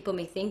 what people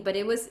may think, but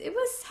it was a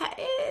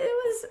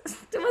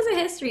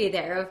history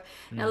there of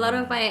a lot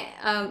of my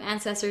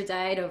ancestors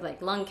died of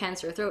like lung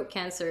cancer, throat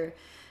cancer,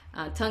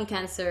 tongue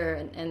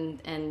cancer,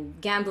 and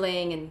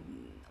gambling and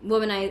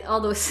womanize,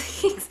 all those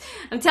things.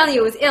 I'm telling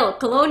you, it was ill,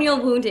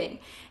 colonial wounding.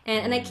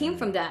 And I came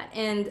from that.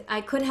 And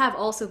I could have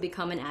also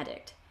become an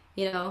addict.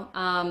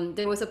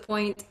 There was a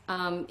point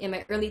in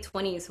my early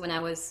 20s when I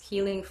was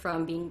healing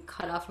from being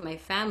cut off from my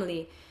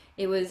family.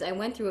 I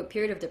went through a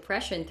period of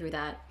depression through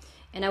that.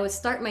 And I would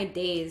start my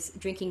days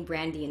drinking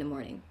brandy in the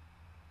morning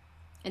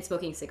and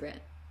smoking a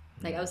cigarette.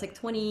 Like I was like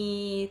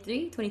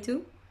 23,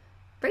 22,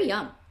 very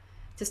young,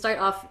 to start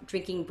off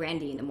drinking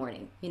brandy in the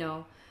morning,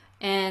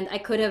 and I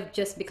could have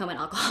just become an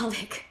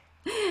alcoholic,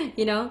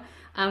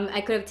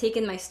 I could have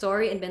taken my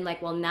story and been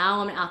like, well, now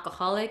I'm an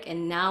alcoholic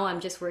and now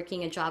I'm just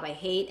working a job I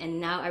hate and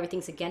now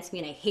everything's against me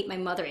and I hate my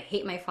mother, I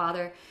hate my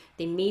father,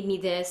 they made me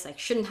this, I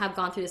shouldn't have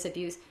gone through this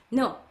abuse.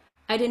 No,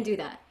 I didn't do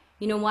that.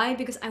 You know why?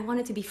 Because I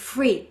wanted to be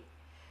free.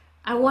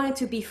 I wanted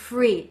to be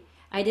free.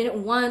 I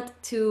didn't want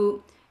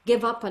to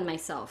give up on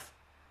myself.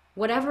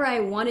 Whatever I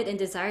wanted and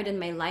desired in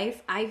my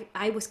life,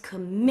 I was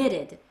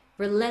committed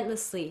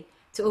relentlessly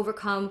to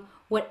overcome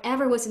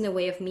whatever was in the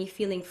way of me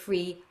feeling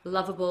free,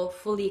 lovable,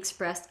 fully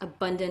expressed,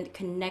 abundant,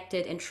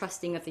 connected, and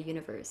trusting of the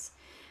universe.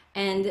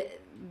 And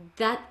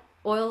that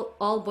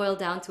all boiled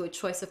down to a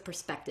choice of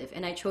perspective.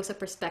 And I chose a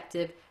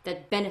perspective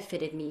that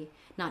benefited me,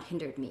 not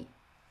hindered me.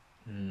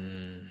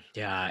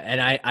 Yeah,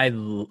 and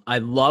I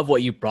love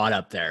what you brought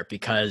up there,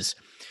 because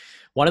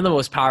one of the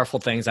most powerful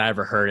things I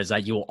ever heard is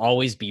that you will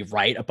always be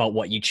right about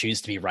what you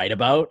choose to be right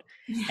about.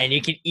 And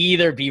you can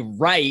either be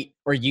right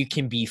or you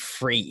can be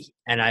free.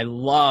 And I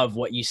love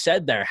what you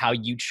said there, how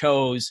you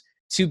chose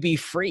to be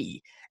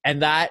free.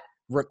 And that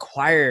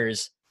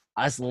requires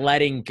us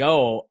letting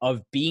go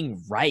of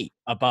being right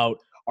about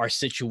our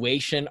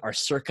situation, our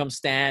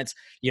circumstance,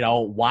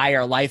 why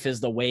our life is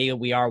the way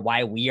we are,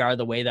 why we are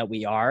the way that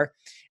we are.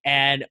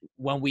 And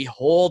when we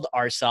hold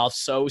ourselves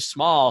so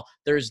small,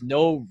 there's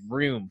no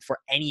room for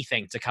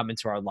anything to come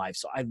into our life.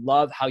 So I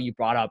love how you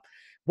brought up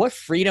what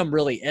freedom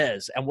really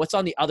is and what's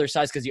on the other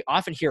side, because you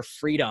often hear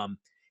freedom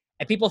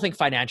and people think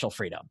financial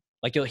freedom.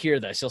 Like, you'll hear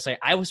this, you'll say,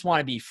 I just want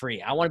to be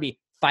free. I want to be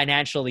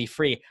financially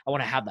free. I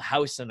want to have the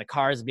house and the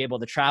cars and be able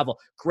to travel.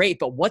 Great.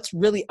 But what's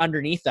really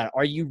underneath that?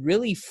 Are you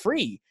really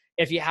free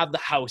if you have the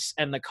house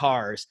and the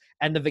cars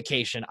and the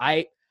vacation?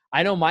 I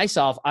know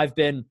myself, I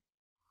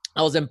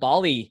was in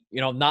Bali,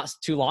 not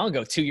too long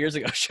ago, 2 years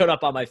ago, showed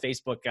up on my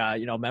Facebook,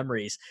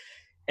 memories.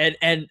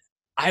 And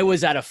I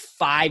was at a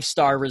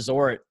 5-star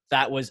resort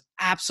that was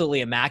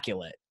absolutely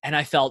immaculate. And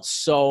I felt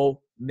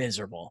so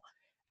miserable.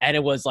 And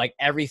it was like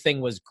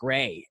everything was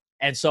gray.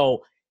 And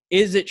so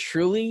is it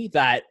truly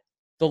that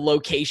the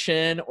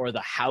location or the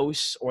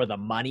house or the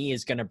money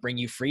is going to bring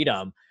you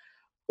freedom?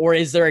 Or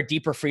is there a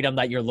deeper freedom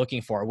that you're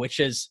looking for, which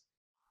is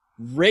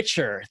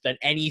richer than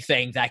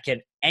anything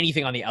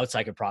on the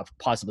outside could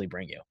possibly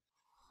bring you?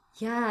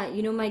 Yeah,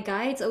 my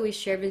guides always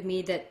shared with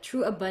me that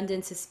true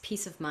abundance is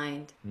peace of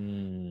mind.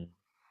 Mm,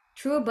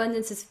 True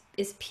abundance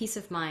is peace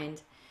of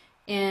mind.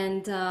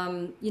 And,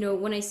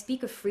 when I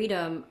speak of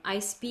freedom, I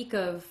speak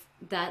of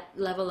that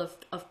level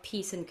of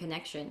peace and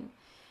connection.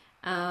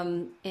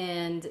 And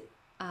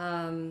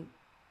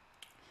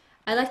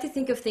I like to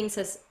think of things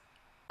as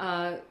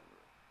uh,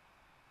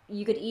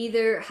 you could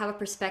either have a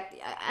perspective.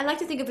 I like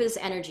to think of it as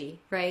energy,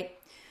 right?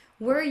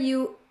 Where are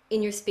you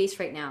in your space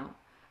right now?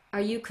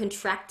 Are you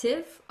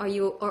contractive? Are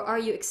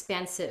you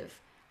expansive?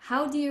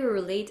 How do you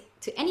relate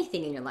to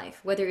anything in your life,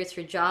 whether it's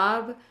your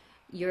job,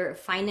 your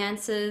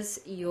finances,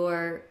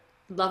 your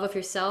love of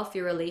yourself,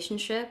 your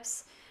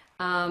relationships,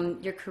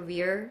 your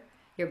career,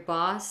 your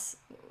boss,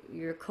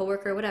 your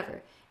coworker,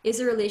 whatever? Is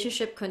a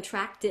relationship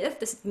contractive?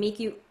 Does it make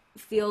you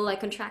feel like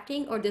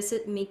contracting, or does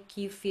it make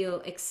you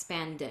feel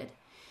expanded?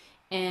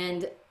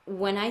 And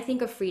when I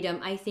think of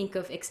freedom, I think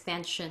of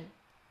expansion.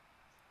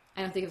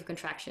 I don't think of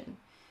contraction.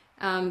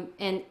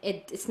 And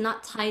it's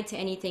not tied to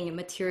anything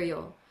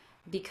material,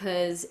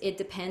 because it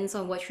depends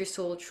on what your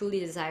soul truly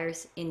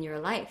desires in your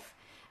life.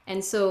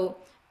 And so,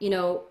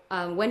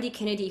 Wendy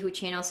Kennedy, who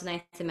channels the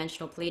ninth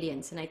dimensional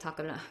Palladians, and I talk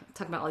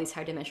about all these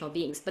higher dimensional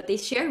beings, but they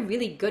share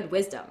really good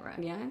wisdom, right?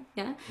 Yeah,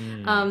 yeah.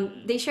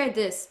 mm, They share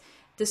this: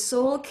 the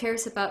soul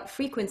cares about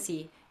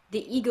frequency,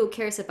 the ego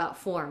cares about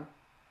form.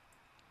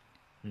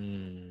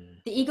 mm.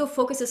 The ego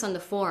focuses on the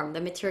form,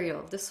 the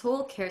material. The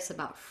soul cares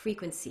about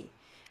frequency,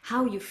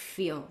 how you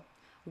feel,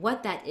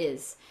 what that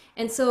is.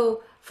 And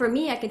so for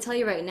me, I can tell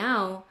you right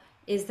now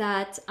is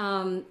that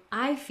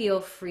I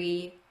feel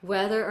free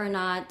whether or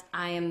not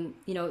I am,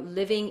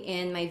 living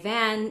in my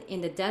van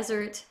in the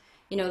desert,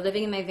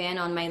 living in my van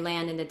on my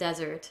land in the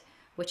desert,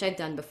 which I've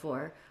done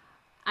before.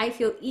 I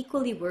feel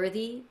equally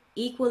worthy,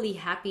 equally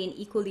happy, and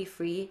equally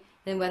free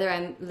than whether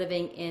I'm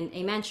living in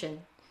a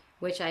mansion,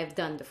 which I've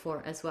done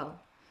before as well.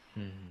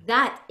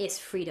 That is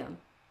freedom.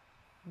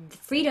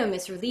 Freedom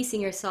is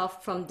releasing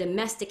yourself from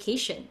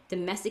domesticating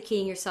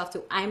yourself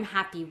to I'm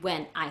happy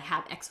when I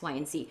have X, Y,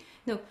 and Z.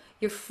 No,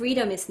 your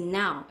freedom is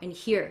now and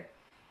here.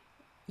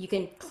 You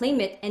can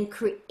claim it and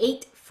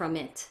create from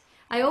it.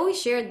 I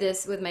always shared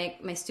this with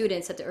my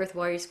students at the Earth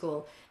Warrior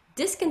School.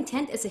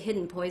 Discontent is a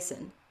hidden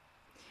poison.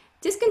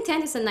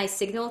 Discontent is a nice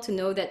signal to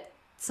know that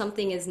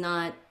something is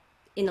not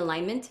in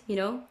alignment,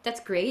 that's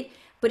great.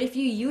 But if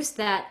you use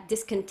that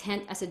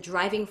discontent as a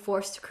driving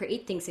force to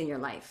create things in your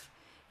life,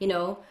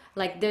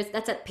 like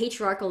that's that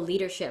patriarchal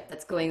leadership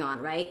that's going on,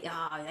 right?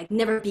 Like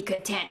never be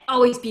content,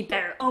 always be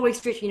better,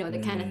 always rich, the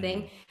kind of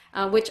thing,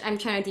 which I'm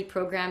trying to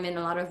deprogram in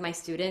a lot of my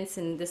students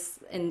in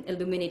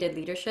illuminated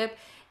leadership.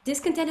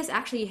 Discontent is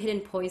actually a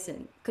hidden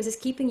poison because it's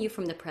keeping you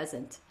from the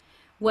present.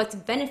 What's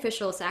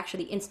beneficial is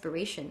actually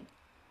inspiration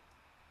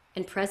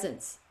and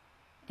presence.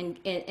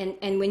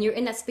 And when you're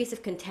in that space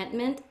of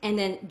contentment and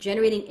then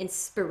generating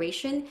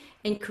inspiration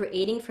and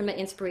creating from that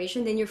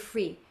inspiration, then you're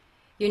free.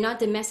 You're not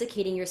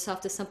domesticating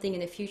yourself to something in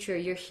the future.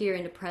 You're here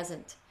in the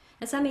present.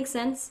 Does that make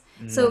sense?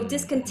 So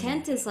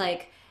discontent is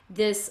like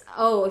this,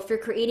 oh, if you're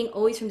creating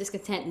always from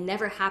discontent,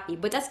 never happy.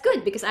 But that's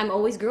good because I'm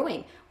always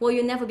growing. Well,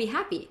 you'll never be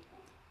happy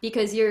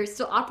because you're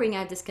still operating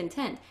out of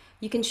discontent.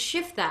 You can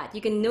shift that.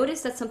 You can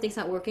notice that something's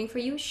not working for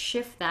you,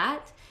 shift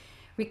that,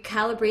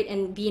 recalibrate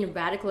and be in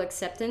radical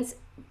acceptance.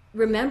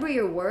 Remember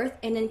your worth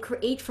and then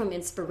create from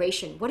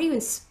inspiration. What are you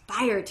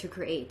inspired to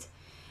create?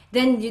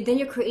 Then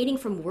you're creating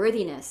from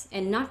worthiness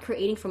and not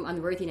creating from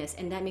unworthiness,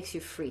 and that makes you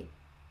free.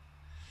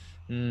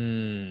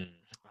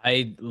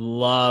 I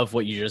love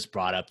what you just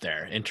brought up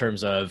there in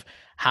terms of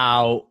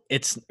how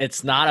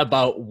it's not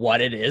about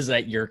what it is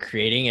that you're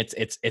creating.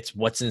 It's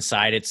what's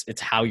inside.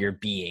 It's how you're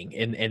being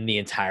in the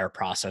entire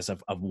process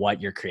of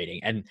what you're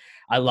creating. And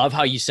I love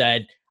how you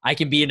said I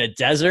can be in a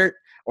desert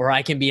or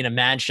I can be in a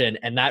mansion,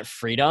 and that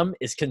freedom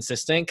is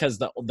consistent because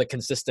the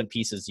consistent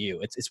piece is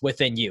you. It's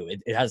within you.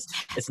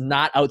 It's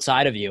not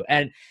outside of you.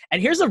 And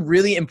here's a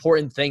really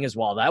important thing as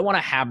well that I want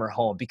to hammer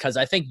home, because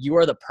I think you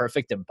are the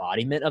perfect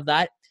embodiment of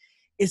that,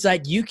 is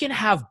that you can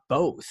have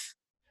both.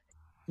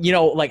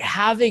 Like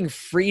having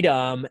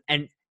freedom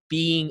and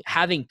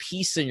having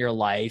peace in your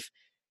life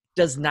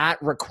does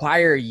not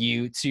require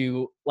you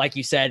to, like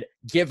you said,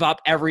 give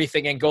up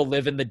everything and go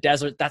live in the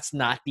desert. That's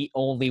not the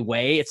only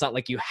way. It's not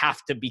like you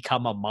have to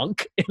become a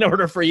monk in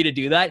order for you to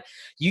do that.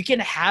 You can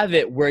have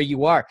it where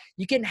you are.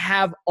 You can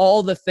have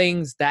all the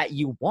things that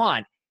you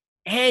want,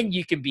 and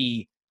you can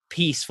be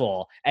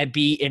peaceful and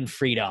be in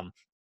freedom.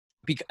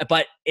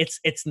 But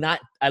it's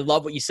not, I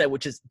love what you said,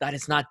 which is that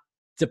it's not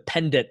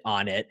dependent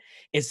on it.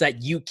 It's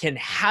that you can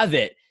have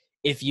it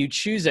if you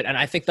choose it. And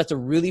I think that's a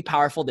really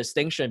powerful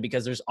distinction,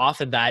 because there's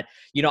often that,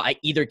 I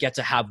either get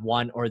to have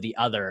one or the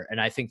other. And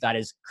I think that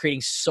is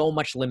creating so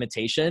much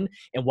limitation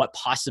in what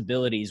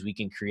possibilities we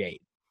can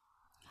create.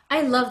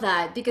 I love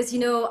that because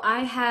I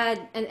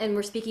had and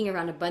we're speaking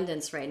around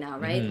abundance right now,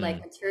 right? Like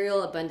Mm,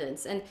 material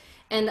abundance. And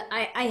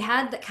I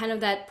had that kind of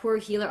that poor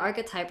healer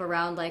archetype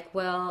around like,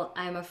 well,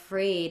 I'm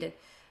afraid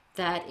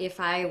that if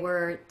I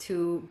were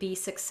to be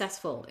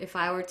successful, if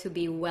I were to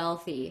be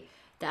wealthy,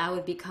 that I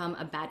would become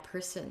a bad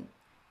person.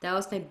 That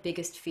was my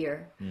biggest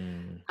fear.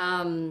 mm,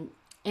 Um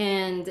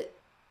and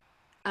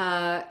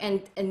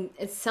and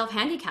it's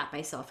self-handicap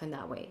myself in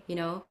that way,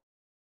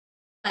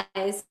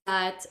 Is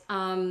that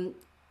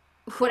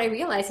what I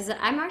realized is that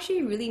I'm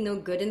actually really no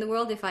good in the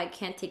world if I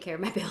can't take care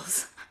of my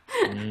bills.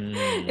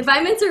 mm. If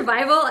I'm in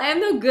survival, I am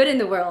no good in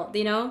the world.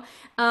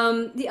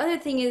 The other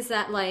thing is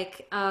that,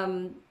 like, I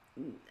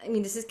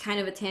mean, this is kind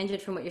of a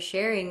tangent from what you're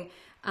sharing,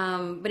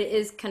 but it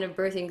is kind of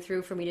birthing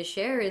through for me to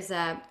share is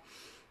that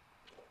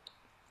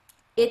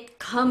it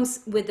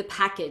comes with the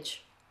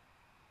package,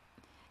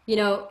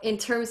 in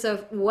terms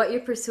of what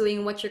you're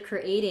pursuing, what you're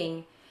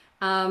creating.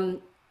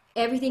 Um,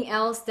 Everything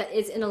else that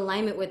is in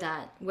alignment with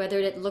that, whether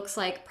it looks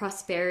like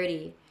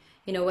prosperity,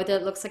 whether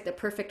it looks like the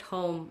perfect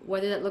home,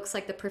 whether it looks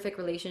like the perfect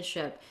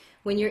relationship,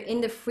 when you're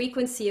in the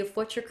frequency of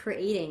what you're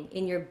creating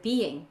in your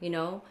being,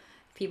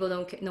 people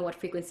don't know what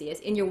frequency is,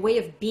 in your way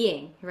of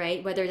being,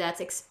 right? Whether that's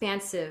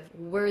expansive,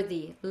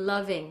 worthy,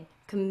 loving,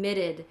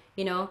 committed,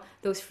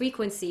 those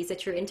frequencies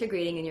that you're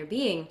integrating in your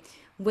being,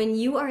 when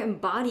you are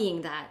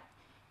embodying that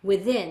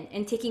within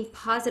and taking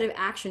positive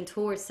action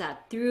towards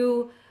that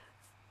through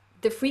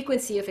the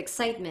frequency of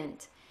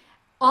excitement,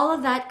 all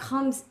of that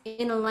comes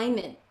in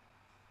alignment.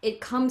 It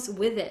comes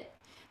with it.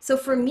 So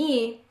for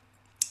me,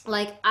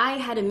 like I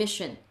had a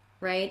mission,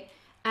 right?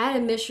 I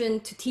had a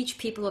mission to teach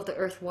people of the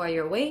Earth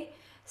Warrior Way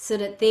so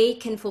that they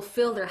can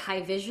fulfill their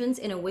high visions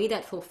in a way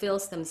that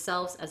fulfills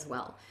themselves as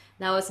well.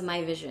 That was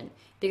my vision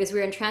because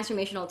we're in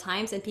transformational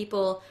times and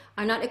people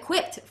are not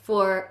equipped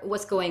for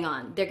what's going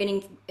on. They're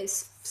getting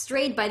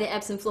strayed by the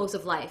ebbs and flows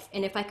of life.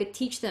 And if I could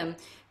teach them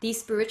these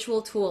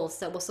spiritual tools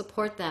that will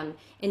support them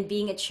in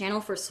being a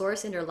channel for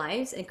source in their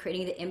lives and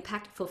creating the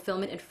impact,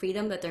 fulfillment, and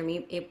freedom that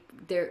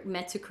they're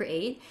meant to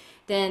create,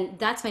 then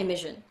that's my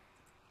mission.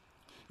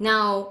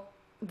 Now,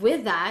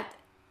 with that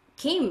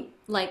came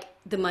like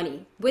the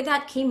money. With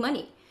that came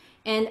money,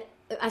 and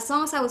as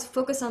long as I was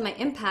focused on my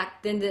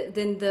impact, then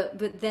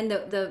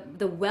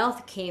the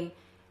wealth came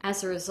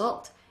as a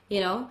result.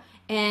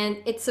 And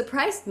it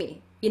surprised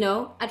me.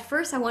 At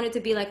first I wanted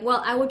to be like,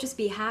 well, I would just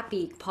be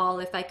happy, Paul,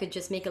 if I could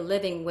just make a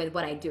living with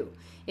what I do.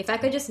 If I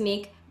could just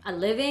make a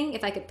living,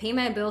 if I could pay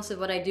my bills with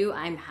what I do,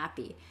 I'm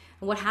happy.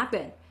 And what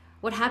happened?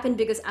 What happened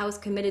because I was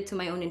committed to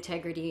my own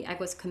integrity. I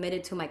was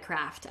committed to my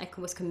craft. I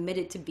was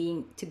committed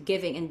to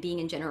giving and being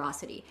in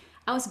generosity.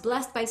 I was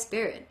blessed by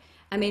spirit.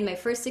 I made my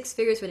first six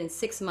figures within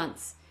 6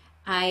 months.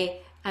 I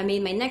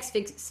made my next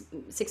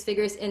six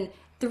figures in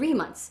 3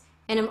 months,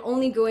 and I'm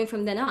only going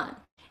from then on.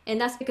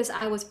 And that's because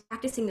I was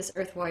practicing this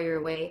Earth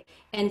Warrior way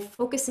and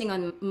focusing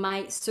on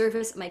my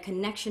service, my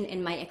connection,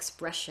 and my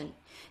expression.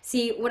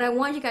 See, what I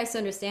want you guys to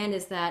understand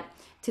is that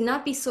to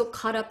not be so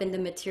caught up in the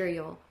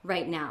material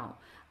right now.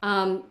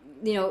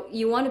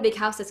 You want a big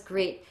house, that's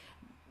great.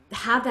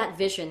 Have that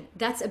vision.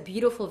 That's a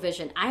beautiful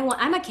vision.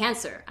 I'm a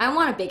Cancer. I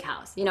want a big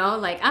house,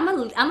 like I'm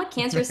a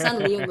Cancer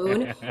sun, Leo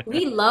moon.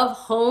 We love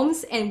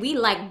homes and we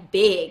like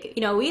big,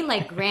 we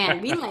like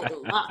grand, we like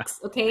luxe,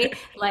 okay?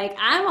 Like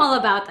I'm all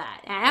about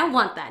that. I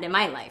want that in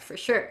my life for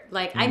sure.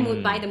 Like I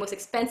would buy Mm. the most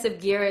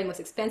expensive gear and most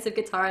expensive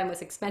guitar and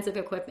most expensive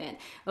equipment,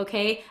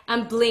 okay?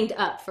 I'm blinged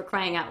up for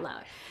crying out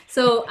loud.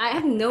 So I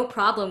have no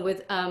problem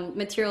with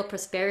material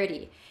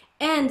prosperity.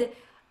 And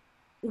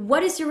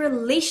what is your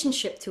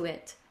relationship to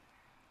it?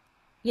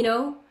 You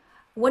know,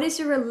 what is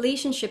your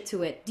relationship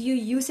to it? Do you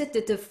use it to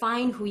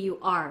define who you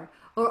are,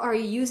 or are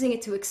you using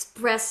it to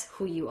express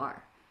who you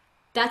are?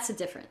 That's the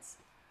difference.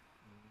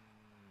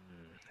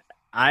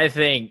 I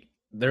think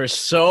there's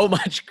so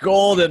much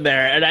gold in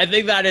there. And I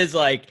think that is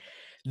like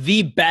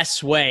the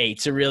best way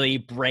to really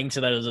bring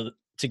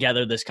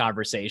together this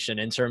conversation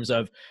in terms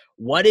of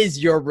what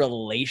is your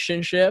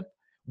relationship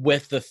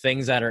with the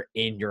things that are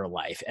in your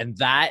life. And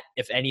that,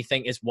 if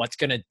anything, is what's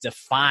going to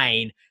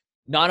define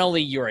not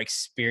only your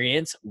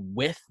experience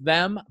with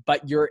them,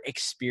 but your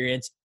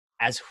experience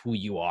as who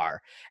you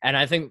are. And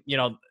I think,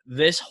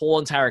 this whole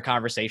entire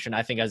conversation,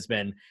 I think, has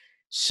been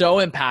so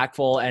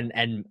impactful,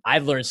 and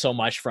I've learned so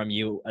much from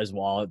you as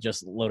well,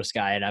 just Lotus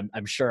Sky, and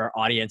I'm sure our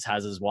audience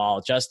has as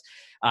well. Just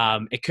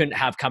it couldn't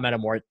have come at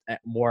in a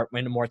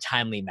more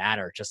timely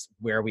manner, just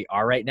where we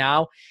are right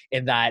now.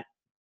 In that,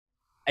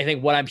 I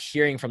think what I'm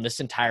hearing from this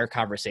entire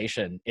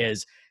conversation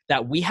is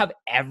that we have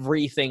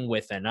everything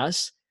within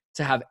us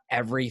to have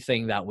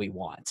everything that we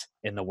want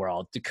in the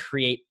world, to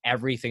create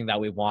everything that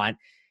we want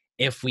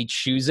if we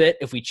choose it,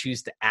 if we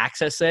choose to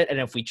access it, and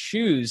if we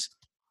choose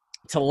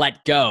to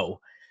let go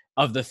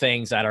of the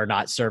things that are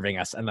not serving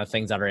us and the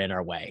things that are in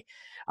our way.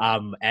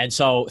 And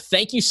so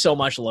thank you so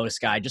much, Lotus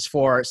Sky, just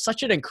for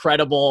such an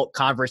incredible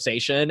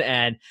conversation,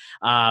 and,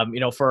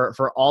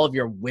 for all of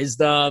your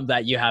wisdom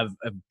that you have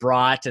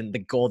brought and the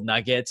gold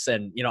nuggets.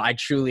 And, I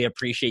truly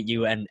appreciate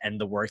you and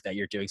the work that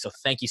you're doing. So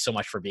thank you so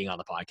much for being on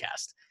the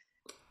podcast.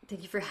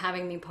 Thank you for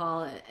having me,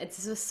 Paul.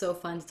 It's just so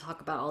fun to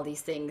talk about all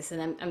these things.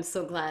 And I'm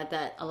so glad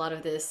that a lot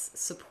of this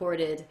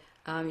supported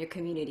your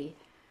community.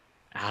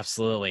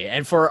 Absolutely.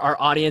 And for our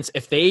audience,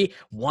 if they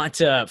want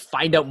to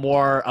find out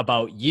more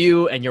about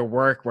you and your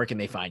work, where can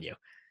they find you?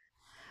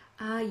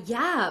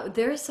 Yeah,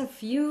 there's a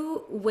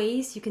few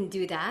ways you can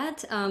do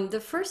that. The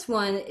first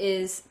one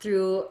is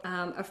through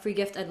a free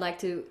gift I'd like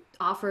to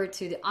offer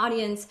to the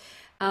audience.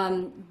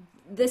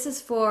 This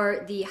is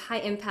for the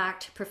high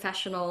impact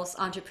professionals,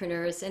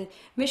 entrepreneurs, and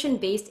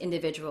mission-based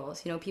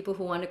individuals, people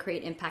who want to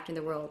create impact in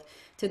the world.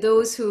 To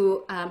those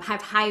who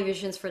have high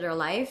visions for their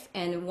life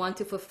and want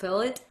to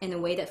fulfill it in a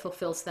way that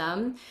fulfills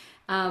them,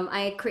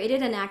 I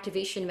created an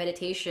activation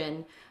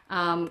meditation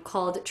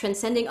called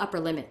Transcending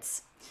Upper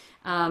Limits.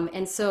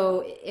 And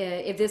so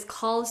if this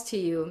calls to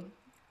you,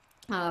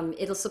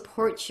 it'll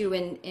support you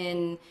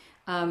in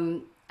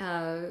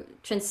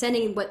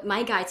transcending what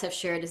my guides have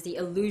shared is the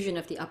illusion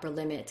of the upper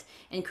limit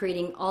and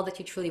creating all that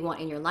you truly want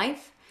in your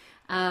life.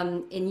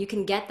 And you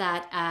can get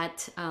that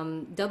at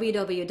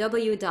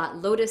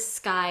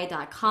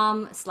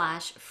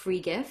www.lotussky.com/free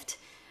gift.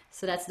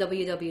 So that's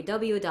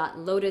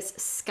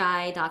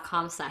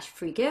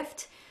www.lotussky.com/free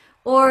gift.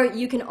 Or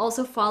you can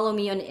also follow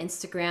me on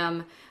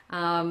Instagram.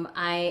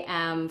 I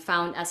am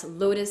found as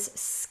Lotus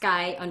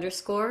Sky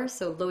 _,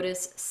 so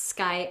Lotus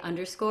Sky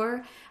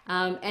 _.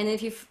 And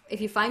if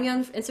you find me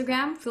on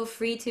Instagram, feel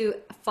free to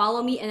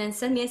follow me and then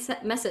send me a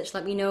message.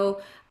 Let me know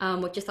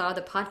what you thought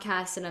of the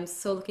podcast, and I'm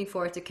so looking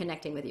forward to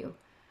connecting with you.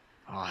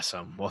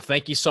 Awesome. Well,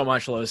 thank you so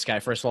much, Lotus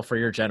Sky, first of all, for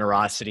your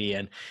generosity.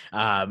 And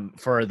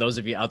for those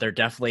of you out there,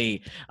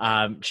 definitely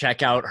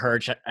check out her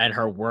and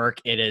her work.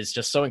 It is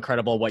just so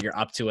incredible what you're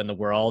up to in the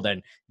world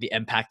and the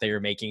impact that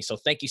you're making. So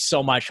thank you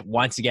so much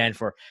once again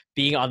for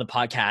being on the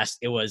podcast.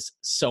 It was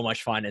so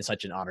much fun and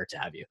such an honor to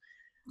have you.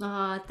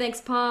 Thanks,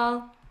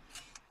 Paul.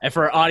 And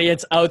for our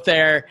audience out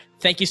there,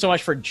 thank you so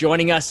much for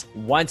joining us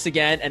once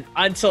again. And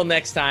until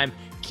next time,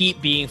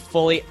 keep being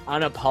fully,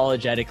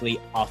 unapologetically,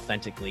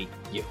 authentically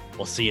you.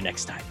 We'll see you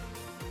next time.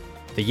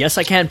 The Yes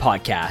I Can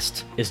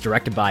podcast is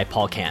directed by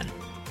Paul Can.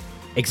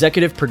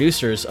 Executive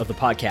producers of the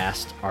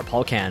podcast are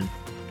Paul Can,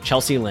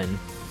 Chelsea Lynn,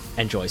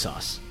 and Joy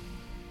Sauce.